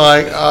just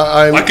like...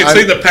 I can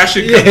see the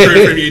passion come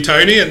through from you,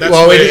 Tony, and that's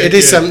it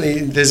is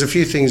something... There's a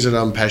few things that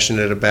I'm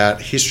passionate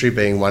about, history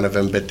being one of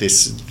them, but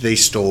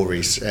these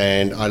stories,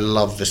 and I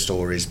love the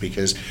stories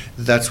because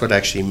that's what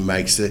actually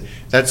makes it...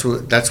 That's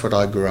what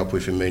I grew up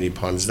with in Moonee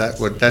Ponds. That's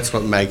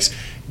what makes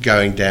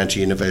going down to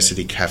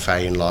University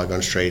Cafe in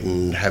Lygon Street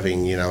and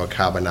having, a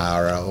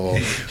carbonara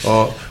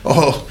or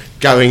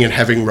going and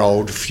having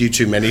rolled a few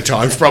too many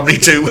times, probably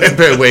 2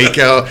 per week.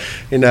 But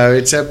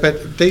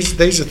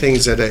these are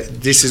things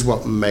this is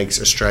what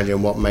makes Australia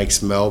and what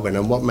makes Melbourne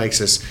and what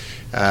makes us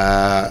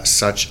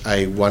such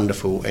a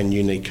wonderful and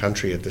unique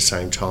country at the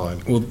same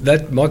time. Well,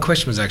 my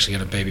question was actually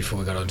going to be, before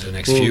we got on to the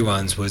next few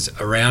ones, was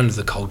around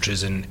the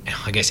cultures and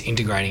I guess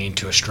integrating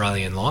into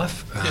Australian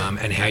life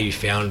and how you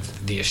found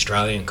the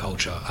Australian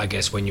culture, I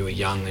guess, when you were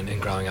young and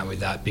growing up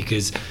with that,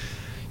 because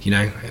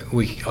I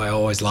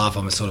always laugh,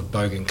 I'm a sort of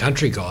bogan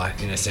country guy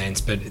in a sense,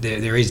 but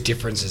there is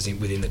differences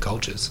within the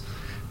cultures.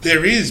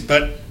 There is,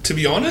 but to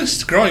be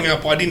honest, growing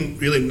up I didn't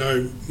really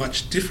know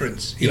much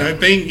difference.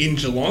 Being in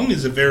Geelong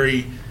is a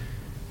very...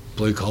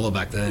 blue collar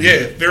back then.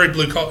 Yeah, very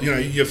blue collar.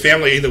 Your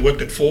family either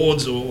worked at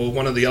Ford's or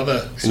one of the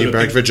other... And you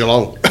broke for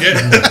Geelong. Yeah,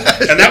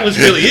 and that was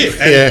really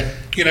it. And,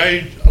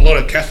 a lot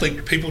of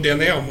Catholic people down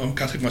there. I'm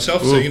Catholic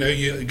myself, so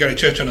you go to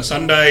church on a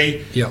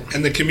Sunday,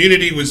 and the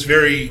community was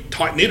very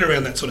tight knit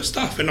around that sort of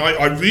stuff. And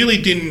I really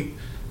didn't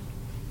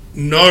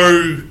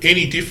know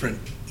any different.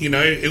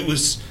 It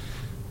was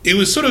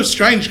sort of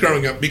strange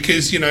growing up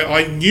because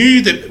I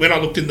knew that when I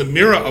looked in the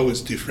mirror I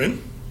was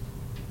different,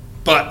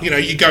 but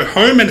you go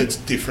home and it's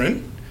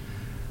different.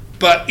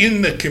 But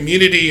in the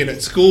community and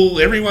at school,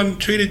 everyone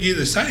treated you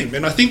the same.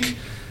 And I think,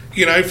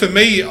 for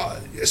me,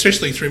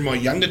 especially through my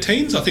younger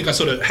teens, I think I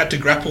sort of had to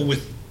grapple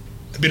with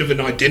a bit of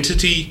an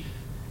identity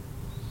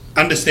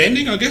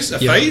understanding, I guess,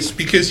 phase,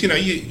 because,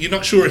 you're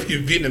not sure if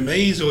you're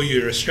Vietnamese or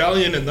you're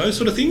Australian and those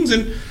sort of things.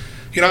 And,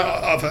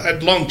 I've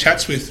had long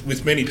chats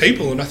with many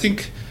people, and I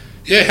think,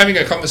 having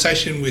a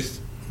conversation with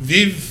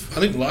Viv,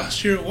 I think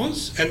last year it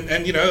was, and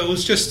it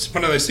was just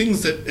one of those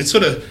things that it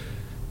sort of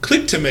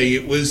clicked to me.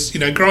 It was,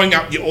 growing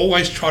up, you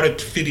always try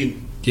to fit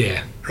in.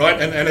 Yeah.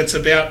 Right? And it's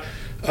about,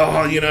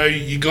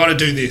 you got to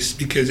do this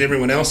because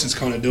everyone else is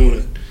kind of doing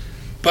it.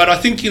 But I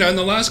think, in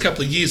the last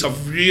couple of years,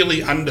 I've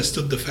really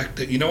understood the fact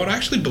that, I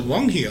actually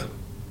belong here,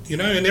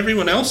 and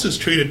everyone else has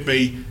treated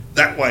me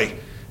that way.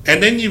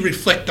 And then you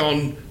reflect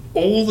on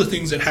all the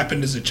things that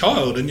happened as a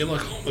child, and you're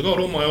like, oh my God,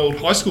 all my old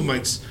high school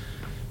mates,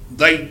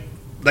 they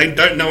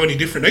don't know any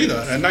different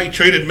either, and they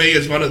treated me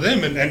as one of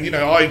them, and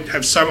I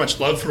have so much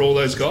love for all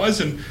those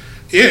guys, and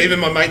even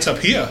my mates up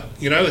here,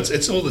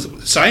 it's all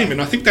the same.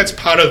 And I think that's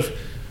part of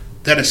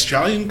that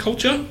Australian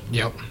culture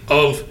Yep.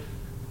 of,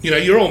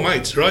 you're all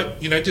mates, right?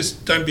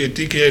 Just don't be a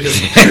dickhead.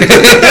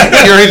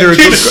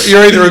 You're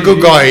either a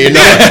good guy or you're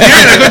not. You're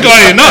either a good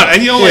guy or you're not,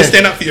 and you always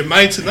stand up for your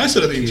mates and those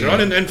sort of things, right?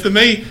 And for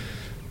me,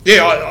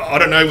 I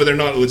don't know whether or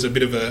not it was a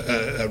bit of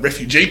a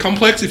refugee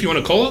complex, if you want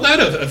to call it that,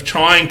 of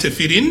trying to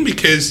fit in,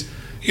 because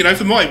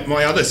for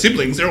my other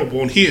siblings, they're all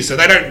born here, so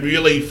they don't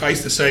really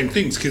face the same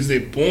things because they're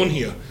born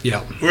here.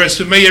 Yeah. Whereas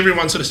for me,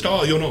 everyone's sort of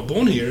style, you're not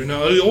born here, and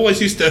I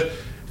always used to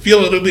feel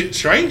a little bit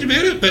strange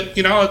about it, but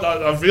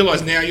I've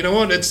realised now,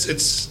 what,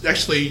 it's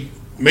actually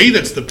me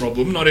that's the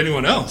problem, not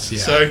anyone else. Yeah.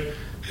 So,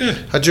 yeah.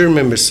 I do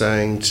remember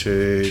saying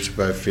to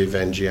both Viv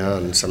and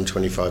Gian some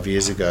 25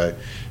 years ago,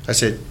 I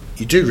said,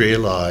 you do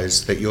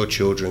realise that your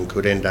children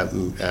could end up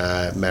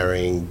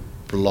marrying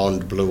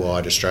blonde,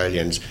 blue-eyed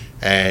Australians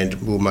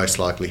and will most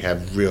likely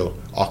have real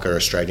ochre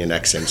Australian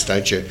accents,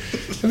 don't you?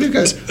 And Viv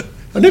goes,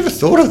 I never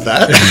thought of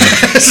that.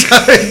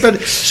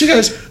 But she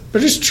goes,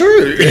 but it's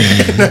true.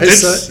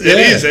 It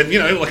is,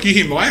 and like you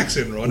hear my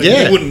accent, right? And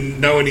Yeah. you wouldn't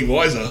know any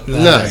wiser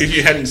if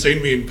you hadn't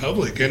seen me in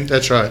public. And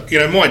That's right.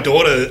 my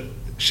daughter,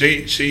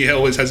 she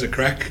always has a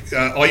crack.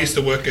 I used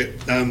to work at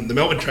the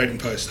Melbourne Trading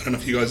Post. I don't know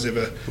if you guys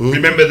ever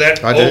remember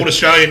that old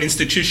Australian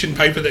institution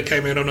paper that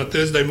came out on a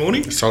Thursday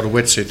morning. Sold a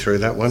wetsuit through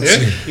that once.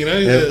 Yeah,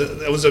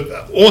 it was an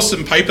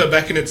awesome paper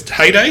back in its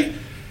heyday.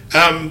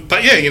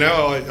 But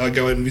I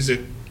go and visit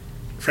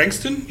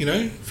Frankston,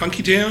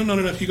 Funky Town. I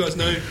don't know if you guys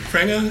know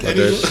Franga. I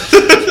do.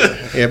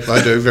 Yep,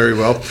 I do very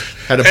well.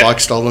 Had a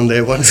bike stolen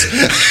there once.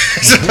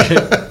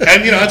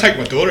 And I take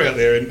my daughter out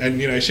there,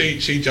 and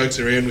she jokes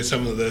around with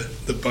some of the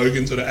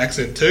bogan sort of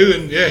accent too,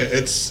 and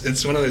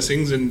it's one of those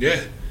things, and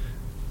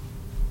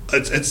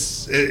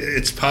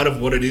it's part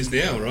of what it is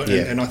now, right?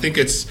 Yeah. And I think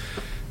it's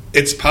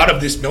part of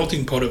this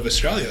melting pot of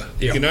Australia.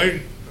 Yeah.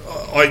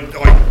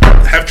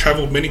 I have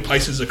travelled many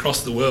places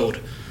across the world,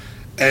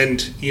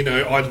 and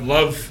I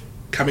love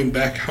coming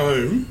back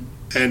home,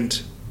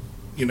 and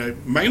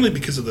mainly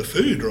because of the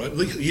food, right?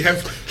 You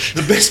have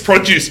the best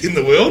produce in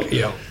the world,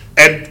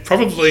 and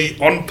probably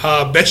on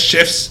par best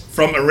chefs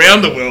from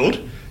around the world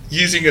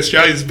using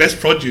Australia's best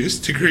produce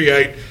to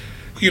create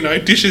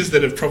dishes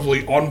that are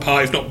probably on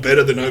par, if not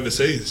better, than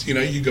overseas.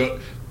 You got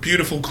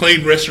beautiful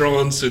clean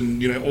restaurants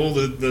and all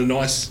the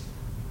nice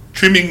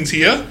trimmings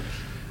here.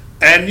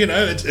 And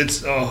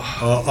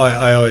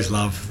I always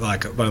love,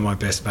 like, one of my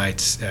best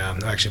mates,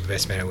 actually my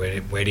best man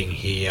at wedding,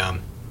 he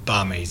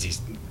barmies.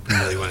 He's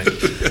really one of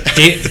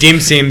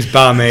dim sims,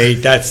 barmy.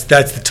 That's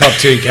the top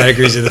two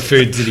categories of the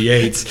foods that he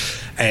eats,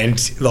 and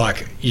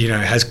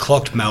has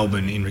clocked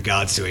Melbourne in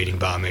regards to eating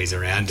barmies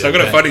around. So I've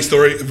got a funny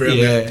story around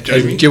that,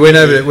 Jamie. You went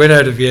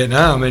over to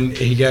Vietnam, and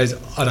he goes,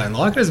 I don't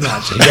like it as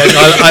much. He goes,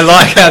 I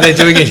like how they're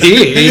doing it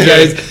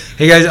here.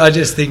 He goes, I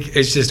just think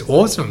it's just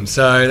awesome.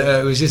 So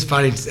it was just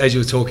funny as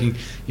you were talking,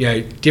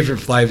 different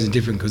flavours and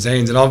different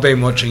cuisines. And I've been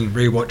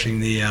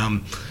rewatching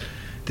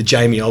the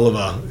Jamie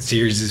Oliver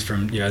series is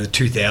from the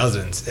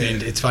 2000s,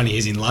 and it's funny,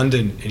 he's in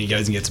London and he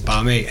goes and gets a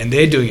barmy, and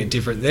they're doing it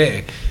different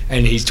there,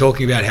 and he's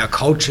talking about how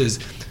cultures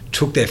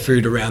took their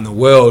food around the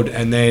world,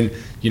 and then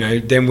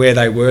then where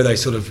they were, they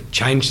sort of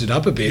changed it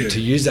up a bit to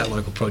use that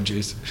local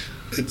produce.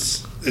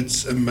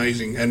 It's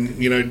amazing.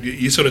 And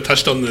you sort of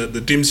touched on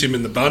the dim sim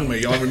and the banh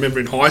mi. I remember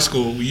in high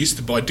school we used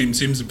to buy dim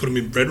sims and put them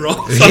in bread rolls.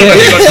 I'm not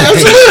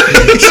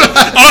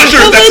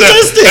sure if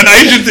that's an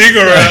Asian thing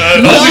or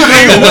an Aussie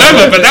thing or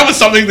whatever, but that was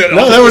something that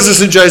that was a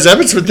St Joe's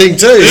Abbotsford thing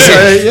too.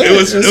 It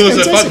was a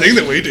fun thing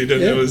that we did,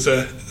 and it was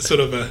sort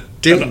of a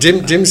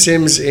dim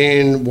sims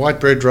in white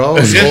bread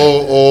rolls,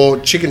 or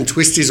chicken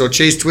twisties or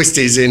cheese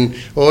twisties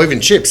or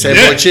even chips,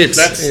 sandwich chips.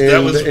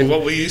 That was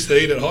what we used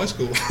to eat at high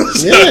school.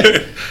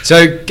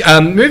 So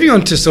moving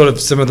on to sort of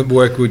some of the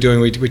work we're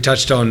doing, we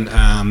touched on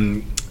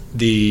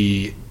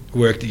the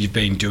work that you've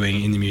been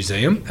doing in the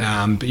museum,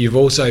 but you've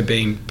also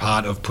been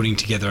part of putting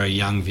together a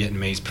young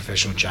Vietnamese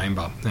professional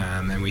chamber,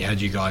 and we had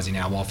you guys in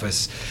our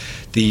office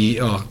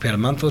about a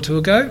month or two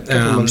ago. A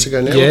couple of months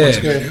ago now.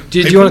 Yeah. Do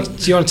you want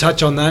to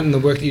touch on that and the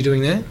work that you're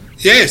doing there?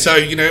 Yeah. So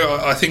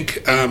I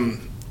think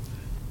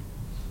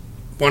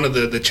one of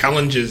the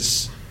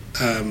challenges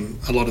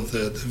a lot of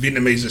the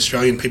Vietnamese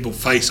Australian people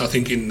face, I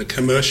think, in the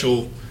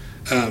commercial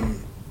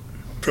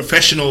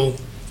professional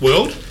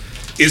world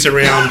is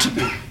around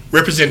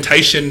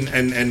representation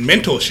and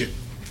mentorship.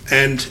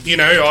 And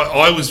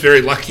I was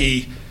very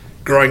lucky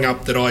growing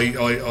up that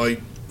I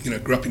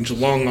grew up in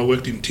Geelong. I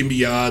worked in timber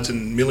yards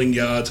and milling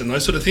yards and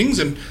those sort of things.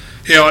 And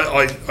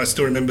I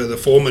still remember the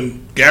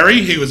foreman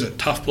Gary. He was a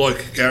tough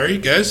bloke,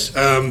 Gaz.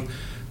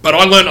 But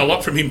I learned a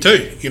lot from him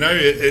too.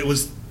 It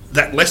was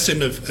that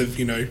lesson of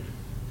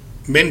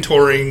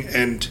mentoring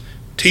and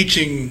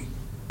teaching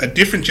a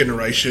different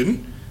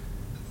generation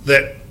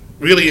that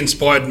really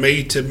inspired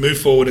me to move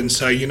forward and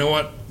say, you know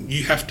what,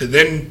 you have to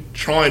then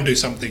try and do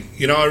something.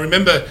 I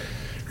remember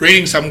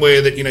reading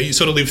somewhere that you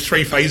sort of live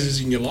three phases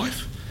in your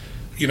life.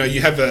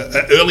 You have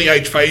an early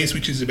age phase,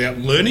 which is about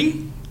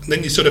learning, and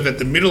then you're sort of at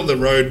the middle of the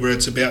road where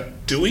it's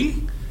about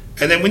doing,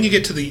 and then when you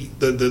get to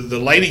the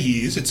later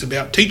years, it's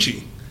about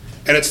teaching.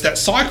 And it's that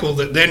cycle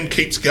that then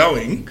keeps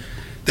going.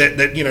 that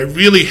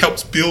really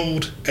helps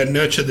build and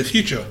nurture the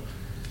future.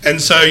 And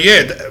so,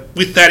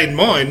 with that in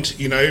mind,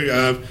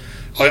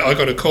 I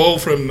got a call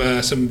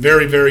from some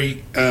very,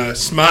 very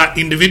smart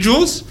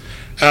individuals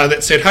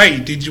that said, hey,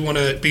 did you want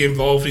to be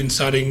involved in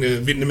starting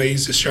a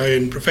Vietnamese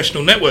Australian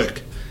professional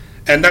network?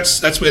 And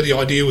that's where the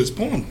idea was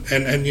born.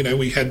 And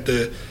we had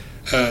the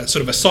sort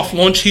of a soft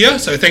launch here.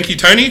 So thank you,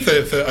 Tony,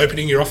 for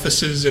opening your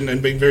offices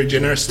and being very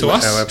generous to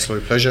us. Our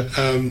absolute pleasure.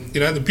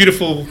 The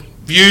beautiful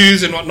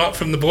views and whatnot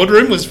from the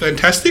boardroom was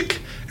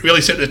fantastic. It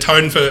really set the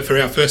tone for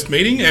our first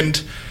meeting.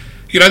 And,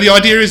 the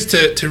idea is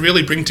to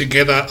really bring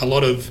together a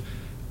lot of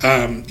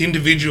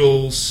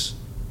individuals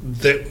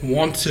that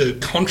want to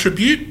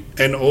contribute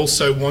and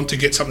also want to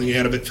get something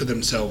out of it for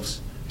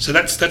themselves. So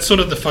that's sort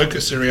of the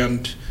focus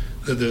around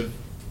the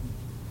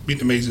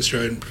Vietnamese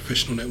Australian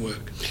Professional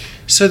Network.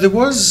 So there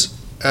was,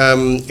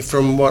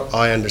 from what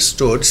I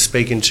understood,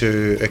 speaking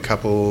to a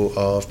couple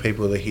of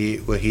people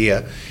that were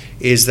here,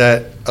 is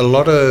that a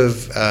lot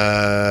of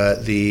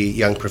the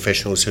young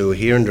professionals who were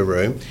here in the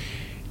room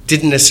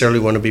didn't necessarily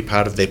want to be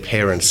part of their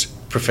parents'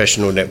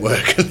 professional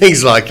network and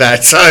things like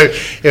that. So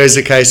it was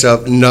a case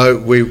of, no,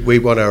 we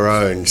want our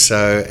own.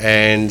 So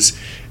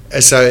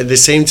there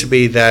seemed to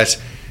be that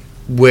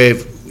we're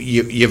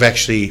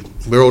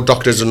all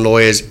doctors and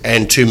lawyers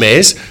and two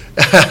mayors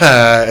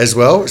as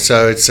well.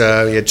 So it's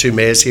two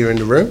mayors here in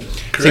the room.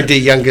 Correct. I think the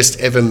youngest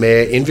ever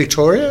mayor in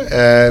Victoria.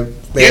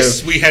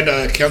 Yes, we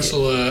had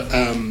Councillor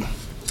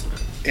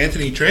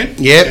Anthony Tran.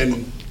 Yep.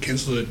 And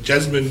Councillor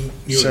Jasmine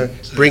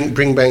Nguyen. So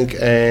Bringbank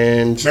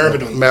and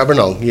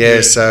Maribyrnong.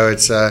 Yeah, so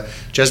it's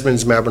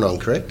Jasmine's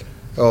Maribyrnong, correct?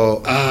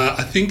 Or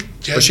I think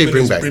Jasmine was she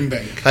is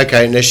Bringbank?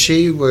 Okay, now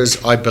she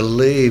was, I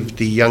believe,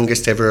 the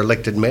youngest ever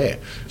elected mayor.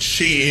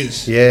 She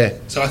is. Yeah.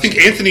 So I think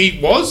Anthony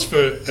was for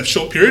a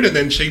short period, and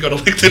then she got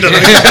elected. And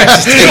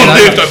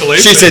I believe.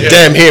 She said,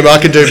 "Damn him, I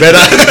can do better."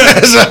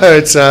 So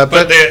it's.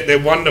 But they're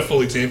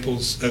wonderful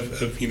examples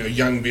of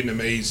young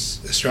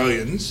Vietnamese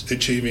Australians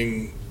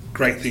achieving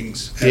great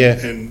things.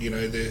 And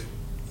they're.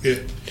 Yeah.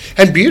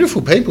 And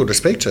beautiful people to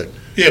speak to.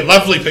 Yeah,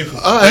 lovely people.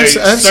 Oh,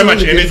 so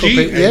much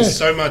energy and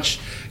so much.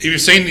 You've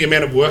seen the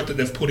amount of work that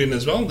they've put in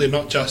as well. They're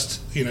not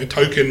just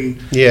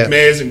token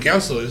mayors and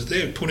councillors.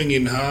 They're putting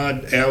in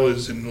hard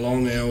hours and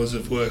long hours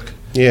of work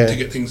to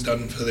get things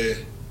done for their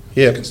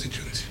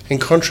constituents.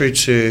 And contrary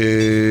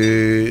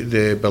to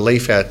the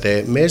belief out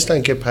there, mayors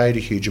don't get paid a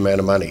huge amount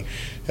of money.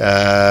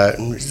 Now,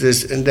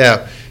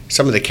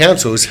 some of the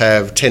councils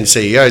have 10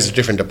 CEOs of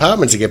different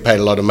departments that get paid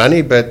a lot of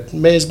money, but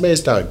mayors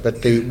don't.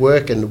 But the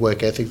work and the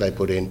work ethic they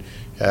put in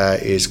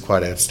is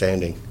quite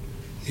outstanding.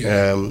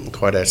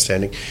 Quite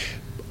outstanding.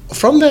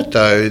 From that,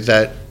 though,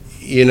 that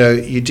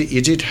you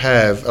did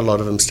have a lot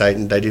of them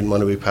stating they didn't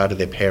want to be part of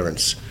their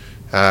parents'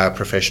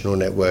 professional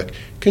network.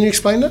 Can you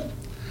explain that?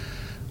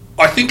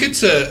 I think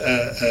it's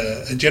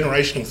a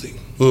generational thing.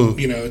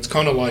 It's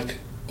kind of like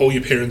all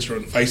your parents are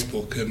on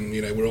Facebook, and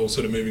we're all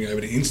sort of moving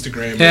over to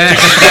Instagram.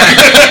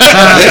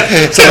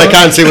 So they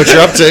can't see what you're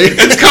up to.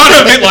 It's kind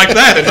of a bit like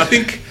that, and I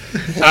think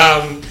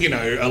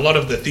a lot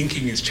of the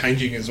thinking is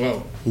changing as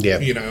well. Yeah.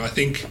 I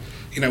think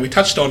we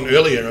touched on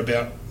earlier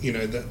about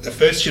the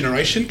first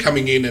generation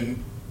coming in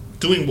and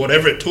doing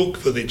whatever it took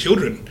for their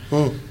children.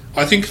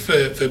 I think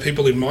for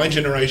people in my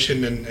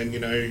generation and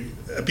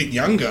a bit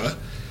younger,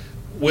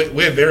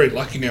 we're very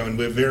lucky now, and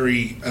we're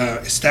very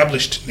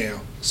established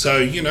now.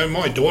 So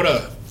my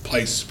daughter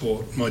plays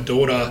sport. My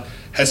daughter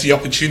has the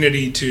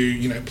opportunity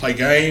to play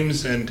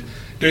games and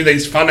do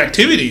these fun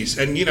activities.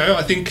 And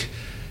I think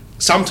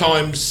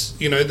sometimes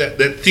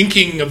that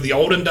thinking of the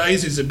olden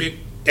days is a bit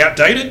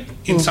outdated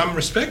in some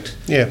respect.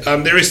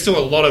 There is still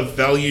a lot of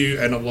value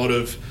and a lot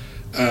of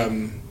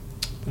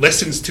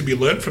lessons to be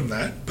learnt from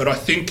that, but I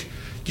think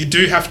you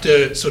do have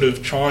to sort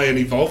of try and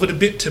evolve it a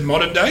bit to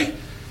modern day,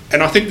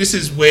 and I think this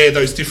is where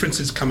those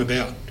differences come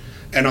about.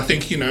 And I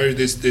think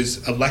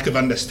there's a lack of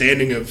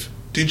understanding of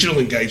digital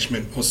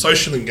engagement or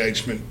social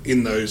engagement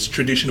in those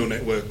traditional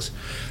networks.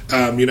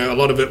 A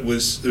lot of it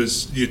was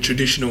your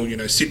traditional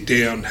sit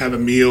down, have a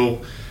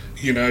meal,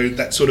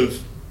 that sort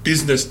of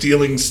business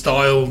dealing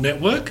style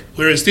network,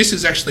 whereas this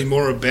is actually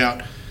more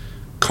about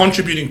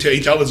contributing to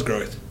each other's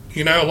growth.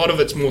 A lot of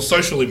it's more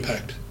social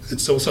impact.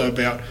 It's also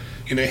about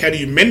how do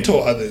you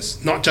mentor others,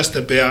 not just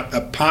about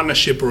a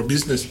partnership or a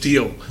business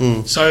deal.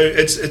 So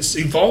it's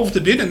evolved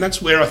a bit, and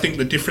that's where I think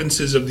the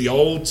differences of the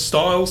old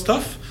style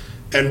stuff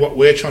and what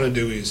we're trying to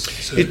do is.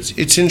 So.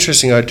 It's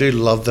interesting. I do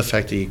love the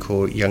fact that you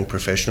call it young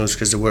professionals,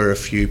 because there were a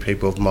few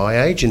people of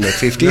my age in their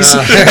 50s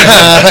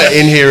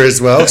in here as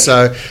well.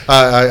 So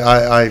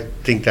I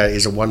think that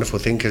is a wonderful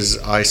thing, because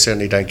I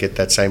certainly don't get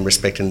that same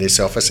respect in this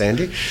office,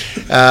 Andy.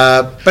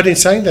 But in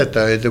saying that,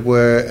 though, there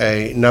were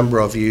a number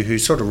of you who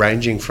sort of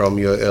ranging from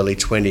your early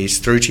 20s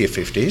through to your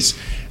 50s.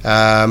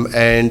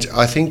 And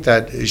I think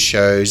that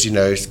shows,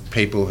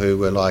 people who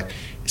were like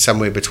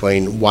somewhere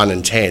between 1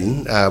 and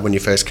 10 when you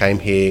first came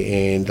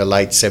here in the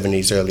late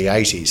 70s, early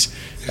 80s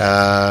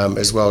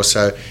as well.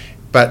 So,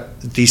 but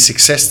the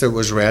success that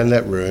was around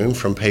that room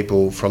from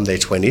people from their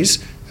 20s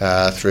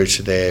through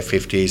to their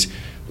 50s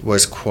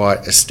was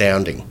quite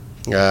astounding.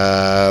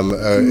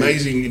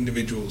 Amazing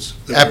individuals.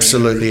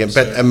 Absolutely,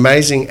 but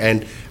amazing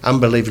and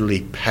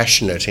unbelievably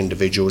passionate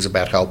individuals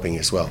about helping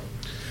as well.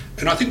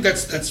 And I think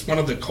that's one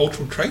of the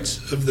cultural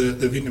traits of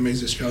the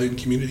Vietnamese Australian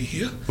community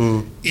here,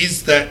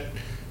 is that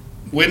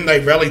when they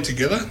rally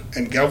together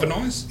and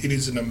galvanise, it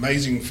is an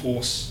amazing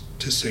force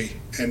to see.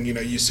 And,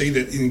 you see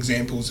that in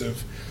examples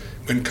of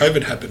when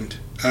COVID happened.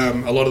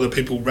 A lot of the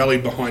people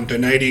rallied behind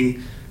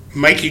donating,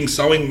 making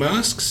sewing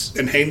masks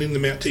and handing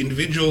them out to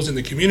individuals in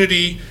the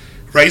community,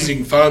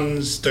 raising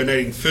funds,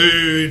 donating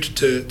food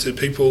to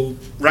people,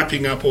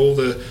 wrapping up all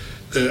the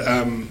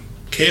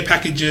care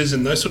packages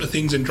and those sort of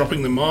things and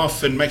dropping them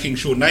off and making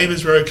sure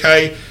neighbours were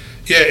okay.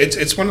 Yeah,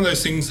 it's one of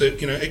those things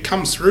that, it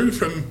comes through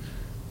from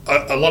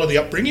a lot of the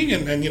upbringing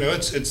and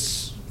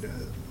it's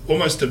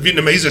almost a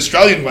Vietnamese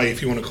Australian way,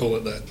 if you want to call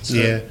it that. So,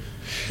 yeah.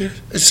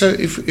 So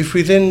if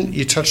we then,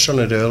 you touched on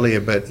it earlier,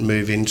 but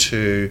move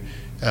into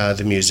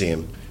the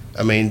museum.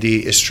 I mean,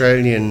 the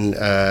Vietnamese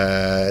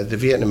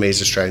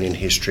Australian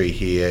history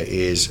here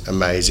is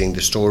amazing.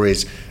 The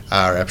stories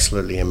are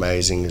absolutely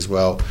amazing as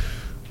well.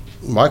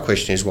 My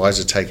question is, why has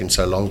it taken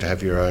so long to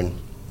have your own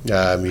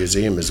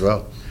museum as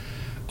well?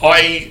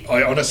 I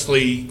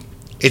honestly...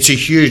 It's a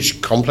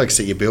huge complex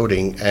that you're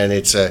building, and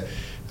it's a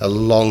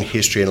long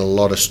history and a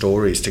lot of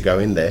stories to go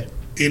in there.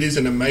 It is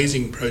an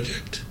amazing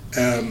project.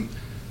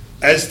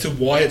 As to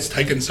why it's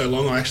taken so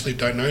long, I actually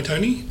don't know,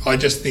 Tony. I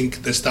just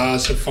think the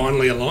stars have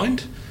finally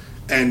aligned,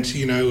 and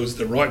it was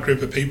the right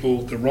group of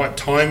people, the right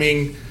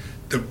timing,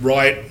 the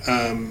right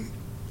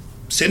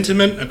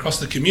sentiment across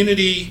the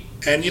community,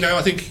 and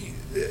I think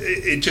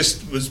it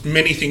just was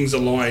many things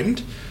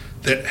aligned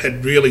that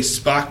had really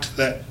sparked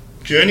that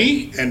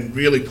journey and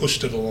really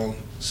pushed it along.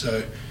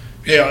 So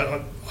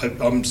yeah,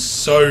 I'm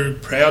so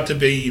proud to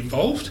be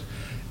involved,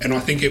 and I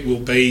think it will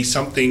be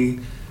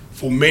something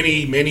for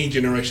many, many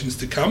generations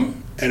to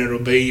come, and it'll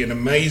be an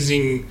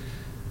amazing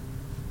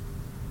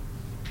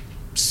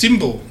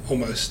symbol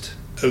almost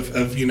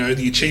of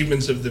the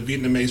achievements of the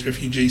Vietnamese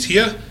refugees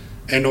here,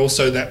 and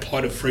also that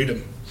plight of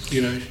freedom.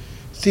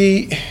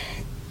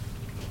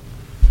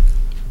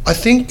 I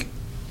think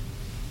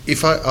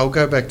if I'll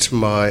go back to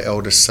my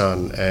eldest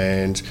son,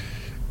 and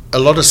a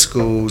lot of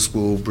schools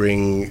will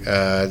bring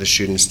the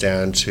students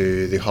down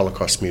to the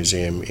Holocaust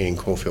Museum in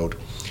Caulfield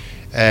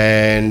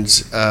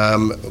and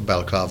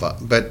Balaclava,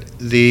 but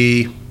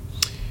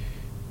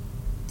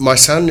my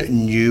son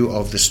knew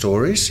of the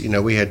stories.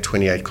 We had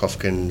 28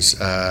 Kofkins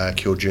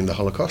killed during the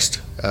Holocaust,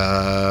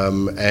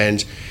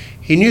 and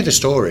he knew the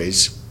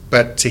stories,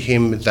 but to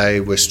him they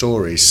were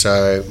stories.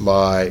 So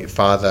my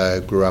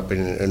father grew up in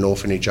an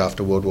orphanage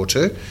after World War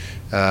II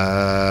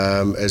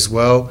as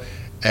well,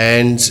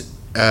 and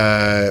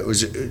it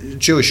was a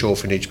Jewish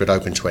orphanage, but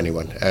open to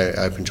anyone,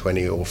 open to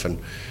any orphan.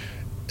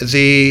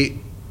 The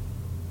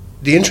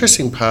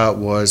interesting part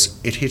was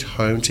it hit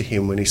home to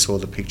him when he saw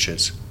the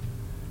pictures.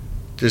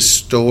 The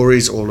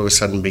stories all of a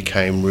sudden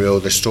became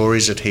real. The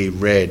stories that he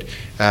read,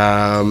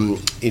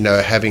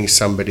 having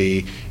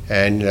somebody,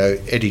 and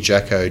Eddie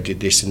Jacko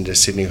did this in the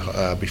Sydney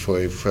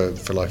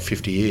for like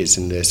 50 years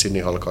in the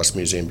Sydney Holocaust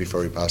Museum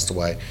before he passed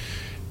away.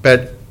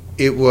 But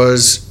it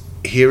was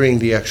hearing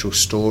the actual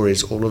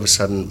stories all of a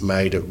sudden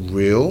made it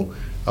real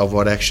of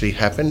what actually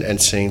happened,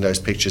 and seeing those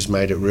pictures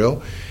made it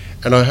real.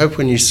 And I hope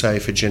when you say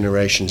for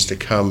generations to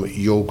come,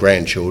 your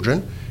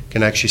grandchildren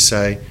can actually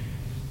say,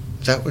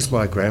 that was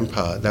my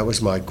grandpa, that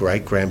was my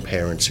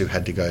great-grandparents who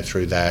had to go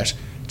through that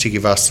to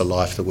give us the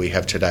life that we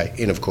have today.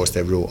 And of course,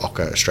 they're real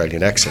Ocker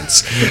Australian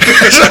accents.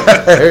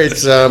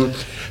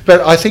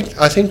 But I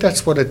think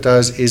that's what it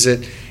does. Is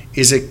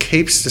it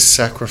keeps the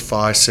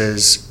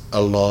sacrifices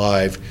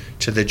alive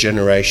to the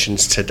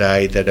generations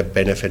today that are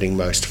benefiting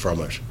most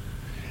from it.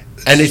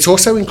 And it's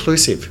also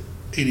inclusive.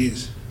 It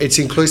is. It's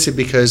inclusive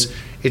because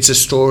it's a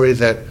story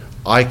that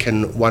I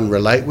can,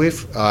 relate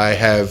with. I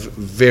have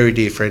very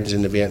dear friends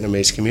in the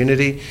Vietnamese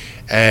community,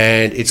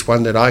 and it's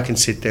one that I can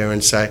sit there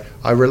and say,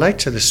 I relate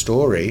to the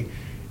story,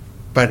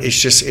 but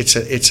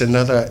it's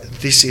another,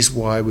 this is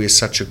why we're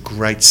such a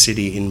great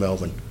city in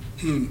Melbourne.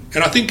 And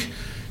I think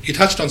you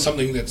touched on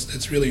something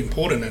that's really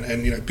important,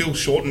 and Bill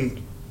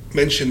Shorten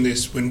mentioned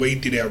this when we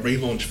did our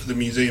relaunch for the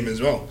museum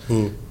as well,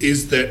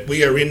 is that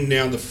we are in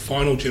now the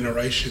final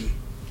generation,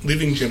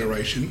 living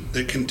generation,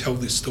 that can tell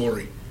this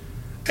story.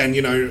 And,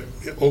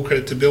 all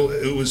credit to Bill,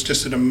 it was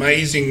just an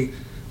amazing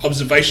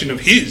observation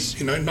of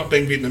his, not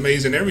being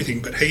Vietnamese and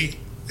everything, but he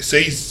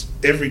sees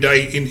every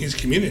day in his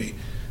community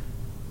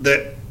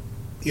that,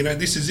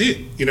 this is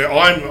it.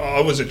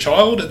 I was a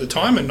child at the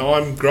time and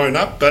I'm grown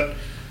up, but,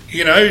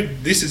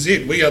 this is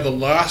it. We are the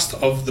last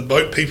of the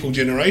boat people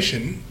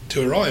generation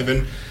to arrive.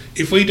 And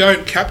if we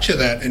don't capture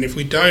that, and if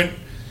we don't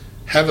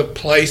have a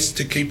place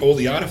to keep all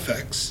the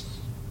artefacts,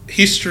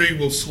 history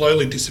will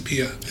slowly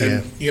disappear.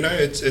 And,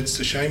 it's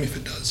a shame if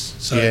it does.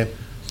 So, yeah.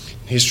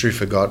 History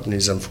forgotten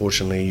is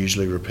unfortunately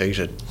usually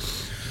repeated.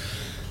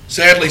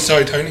 Sadly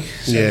so, Tony.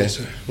 Sadly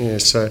so. Yeah,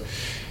 so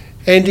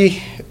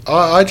Andy,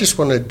 I just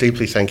want to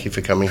deeply thank you for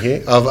coming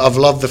here. I've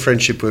loved the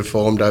friendship we've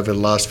formed over the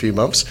last few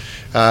months.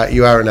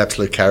 You are an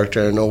absolute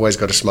character and always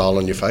got a smile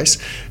on your face.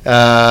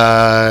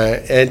 I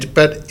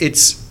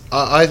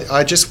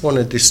just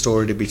wanted this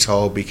story to be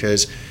told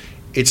because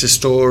it's a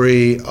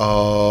story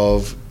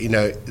of,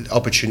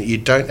 opportunity. You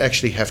don't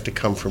actually have to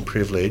come from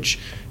privilege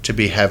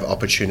to have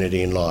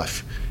opportunity in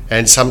life.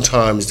 And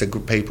sometimes the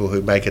good people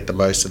who make it the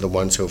most are the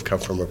ones who have come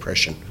from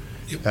oppression.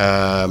 Yep.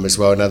 As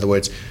well. In other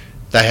words,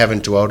 they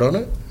haven't dwelled on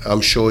it.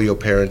 I'm sure your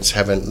parents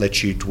haven't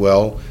let you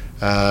dwell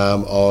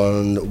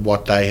on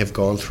what they have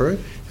gone through,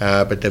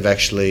 but they've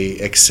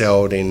actually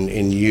excelled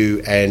in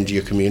you, and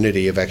your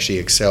community have actually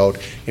excelled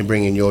in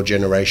bringing your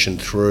generation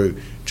through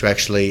to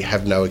actually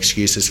have no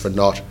excuses for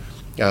not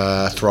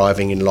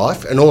thriving in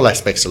life, and all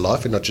aspects of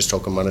life, and not just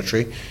talking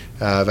monetary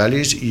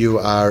values. You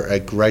are a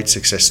great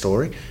success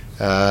story.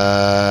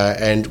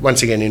 And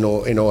once again, in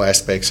all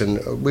aspects,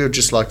 and we would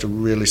just like to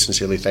really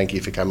sincerely thank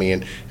you for coming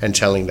in and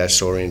telling that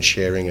story and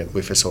sharing it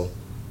with us all.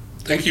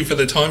 Thank you for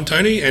the time,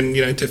 Tony. And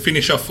to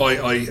finish off,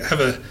 I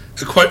have a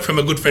quote from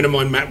a good friend of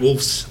mine, Matt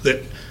Wolfs,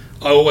 that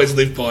I always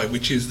live by,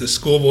 which is the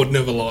scoreboard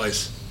never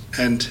lies.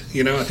 And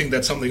I think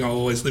that's something I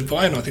always live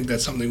by, and I think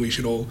that's something we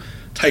should all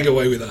take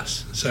away with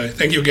us. So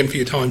thank you again for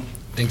your time.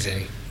 Thanks,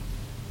 Andy.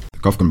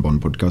 Kofkin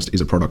Bond podcast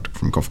is a product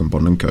from Kofkin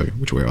Bond & Co.,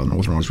 which we are an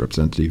authorised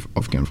representative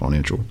of Gun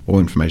Financial. All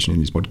information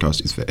in this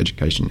podcast is for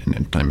education and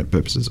entertainment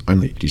purposes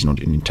only. It is not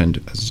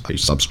intended as a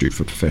substitute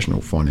for professional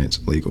finance,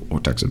 legal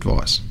or tax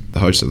advice. The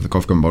hosts of the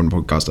Kofkin Bond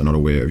podcast are not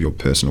aware of your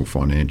personal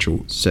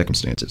financial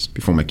circumstances.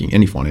 Before making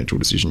any financial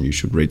decision, you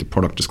should read the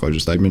product disclosure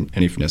statement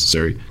and, if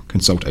necessary,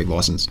 consult a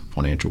licensed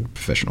financial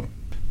professional.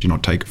 Do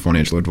not take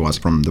financial advice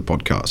from the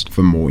podcast.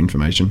 For more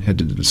information, head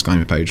to the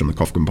disclaimer page on the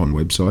Kofkin Bond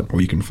website,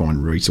 or you can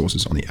find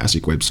resources on the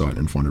ASIC website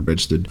and find a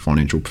registered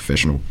financial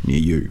professional near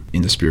you.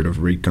 In the spirit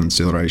of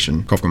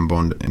reconciliation, Kofkin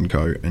Bond &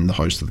 Co. and the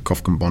host of the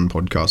Kofkin Bond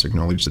podcast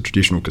acknowledge the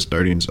traditional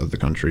custodians of the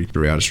country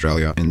throughout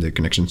Australia and their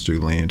connections to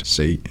land,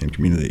 sea and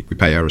community. We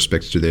pay our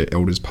respects to their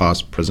elders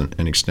past, present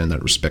and extend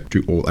that respect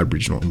to all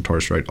Aboriginal and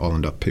Torres Strait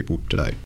Islander people today.